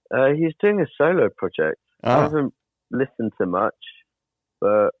 He's doing a solo project. Oh. I haven't listened to much,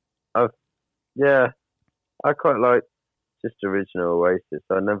 but I quite like just original Oasis.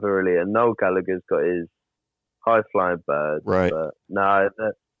 I never really. And Noel Gallagher's got his High Flying Birds, right? But no,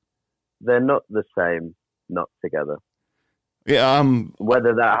 they're not the same. Not together. Yeah.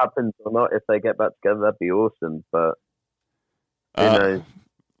 Whether that happens or not, if they get back together, that'd be awesome. But who knows?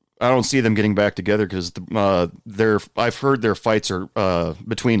 I don't see them getting back together because I've heard their fights are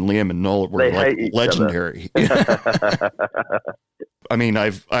between Liam and Noel were like legendary. I mean,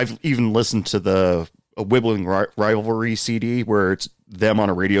 I've even listened to the Wibbling Rivalry CD where it's them on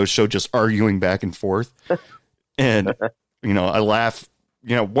a radio show just arguing back and forth, and I laugh.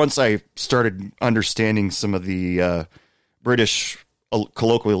 Once I started understanding some of the British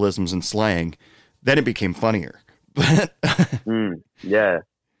colloquialisms and slang, then it became funnier. Yeah.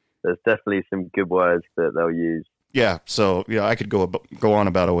 There's definitely some good words that they'll use. Yeah, so I could go on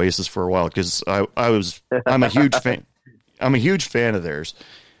about Oasis for a while because I'm a huge fan. I'm a huge fan of theirs,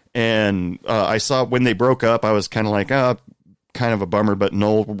 and I saw when they broke up. I was kind of like, kind of a bummer. But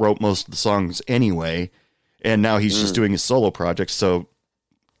Noel wrote most of the songs anyway, and now he's just doing his solo project. So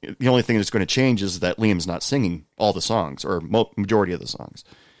the only thing that's going to change is that Liam's not singing all the songs or majority of the songs.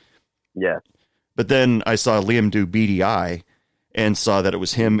 Yeah, but then I saw Liam do BDI. And saw that it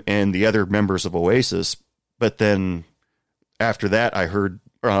was him and the other members of Oasis. But then after that, I heard...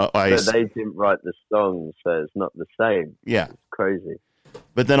 but they didn't write the songs, so it's not the same. Yeah. It's crazy.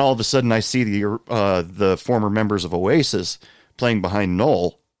 But then all of a sudden, I see the former members of Oasis playing behind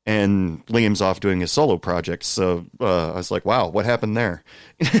Noel, and Liam's off doing his solo project. So I was like, wow, what happened there?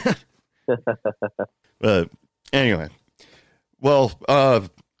 But anyway. Well...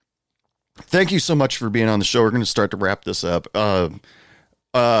 thank you so much for being on the show. We're going to start to wrap this up. I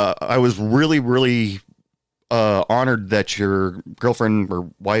was really, really honored that your girlfriend or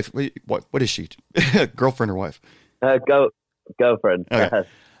wife, what is she? Girlfriend or wife? Girlfriend. Okay.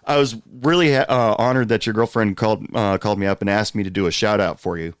 I was really honored that your girlfriend called me up and asked me to do a shout out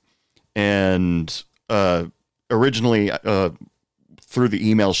for you. And originally, through the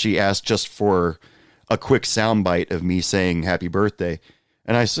email, she asked just for a quick soundbite of me saying happy birthday.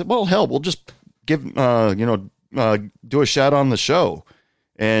 And I said, well, hell, we'll just give, do a shout on the show.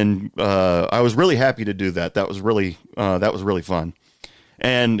 And I was really happy to do that. That was really fun.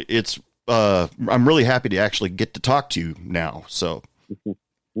 And I'm really happy to actually get to talk to you now. So,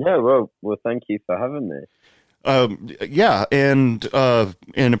 yeah, well, thank you for having me. Yeah. And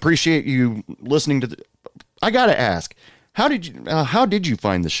appreciate you listening to I got to ask, how did you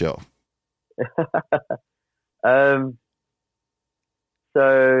find the show?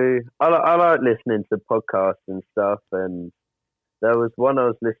 So I like listening to podcasts and stuff, and there was one I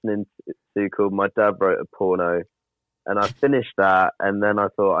was listening to called My Dad Wrote a Porno, and I finished that, and then I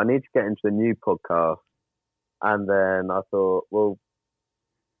thought I need to get into a new podcast, and then I thought, well,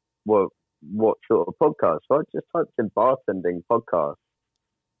 what sort of podcast? So I just typed in bartending podcast,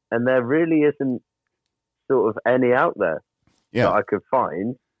 and there really isn't sort of any out there that I could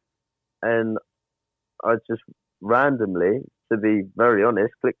find, and I just randomly, to be very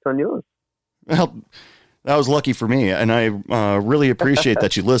honest, clicked on yours. Well, that was lucky for me, and I really appreciate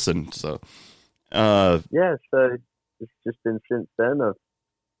that you listened. So, so it's just been since then. I've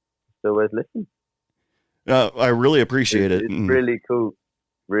always listened. I really appreciate it. It's really cool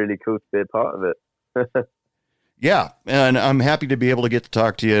to be a part of it. Yeah, and I'm happy to be able to get to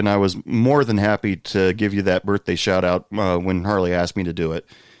talk to you, and I was more than happy to give you that birthday shout out when Harley asked me to do it.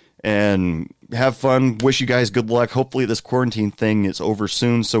 And have fun. Wish you guys good luck. Hopefully this quarantine thing is over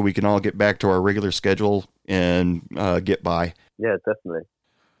soon so we can all get back to our regular schedule and get by. Yeah, definitely.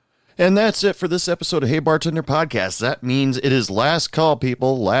 And that's it for this episode of Hey Bartender Podcast. That means it is last call,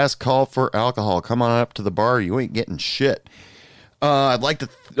 people. Last call for alcohol. Come on up to the bar. You ain't getting shit. I'd like to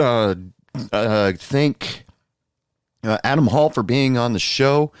thank Adam Hall for being on the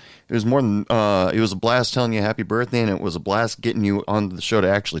show. It was more than it was a blast telling you happy birthday, and it was a blast getting you on the show to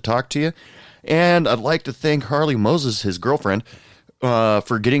actually talk to you. And I'd like to thank Harley Moses, his girlfriend,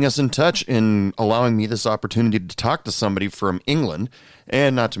 for getting us in touch and allowing me this opportunity to talk to somebody from England,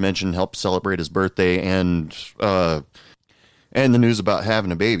 and not to mention help celebrate his birthday and the news about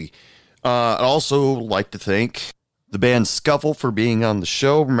having a baby. I'd also like to thank the band Scuffle for being on the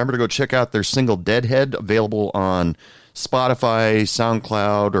show. Remember to go check out their single Deadhead, available on Spotify,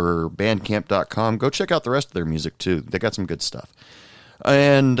 SoundCloud, or Bandcamp.com. Go check out the rest of their music too. They got some good stuff.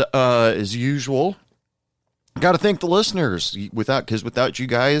 And as usual, got to thank the listeners. Without you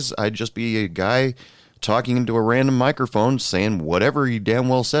guys, I'd just be a guy talking into a random microphone saying whatever he damn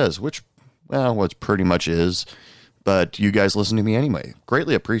well says, which, well, what pretty much is. But you guys listen to me anyway.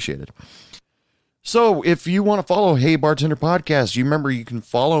 Greatly appreciated. So if you want to follow Hey Bartender Podcast, you remember you can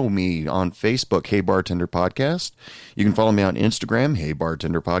follow me on Facebook, Hey Bartender Podcast. You can follow me on Instagram, Hey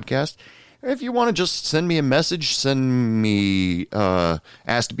Bartender Podcast. If you want to just send me a message, send me,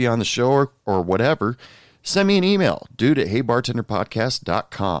 ask to be on the show or whatever, send me an email,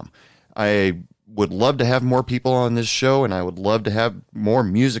 dude@heybartenderpodcast.com. I would love to have more people on this show, and I would love to have more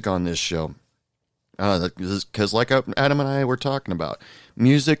music on this show. Because like Adam and I were talking about,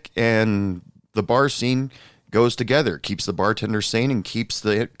 music and the bar scene goes together, keeps the bartender sane and keeps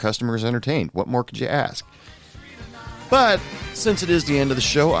the customers entertained. What more could you ask? But since it is the end of the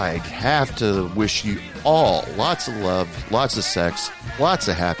show, I have to wish you all lots of love, lots of sex, lots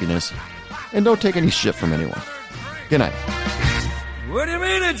of happiness, and don't take any shit from anyone. Good night. What do you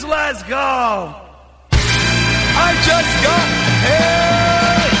mean it's last call? I just got here.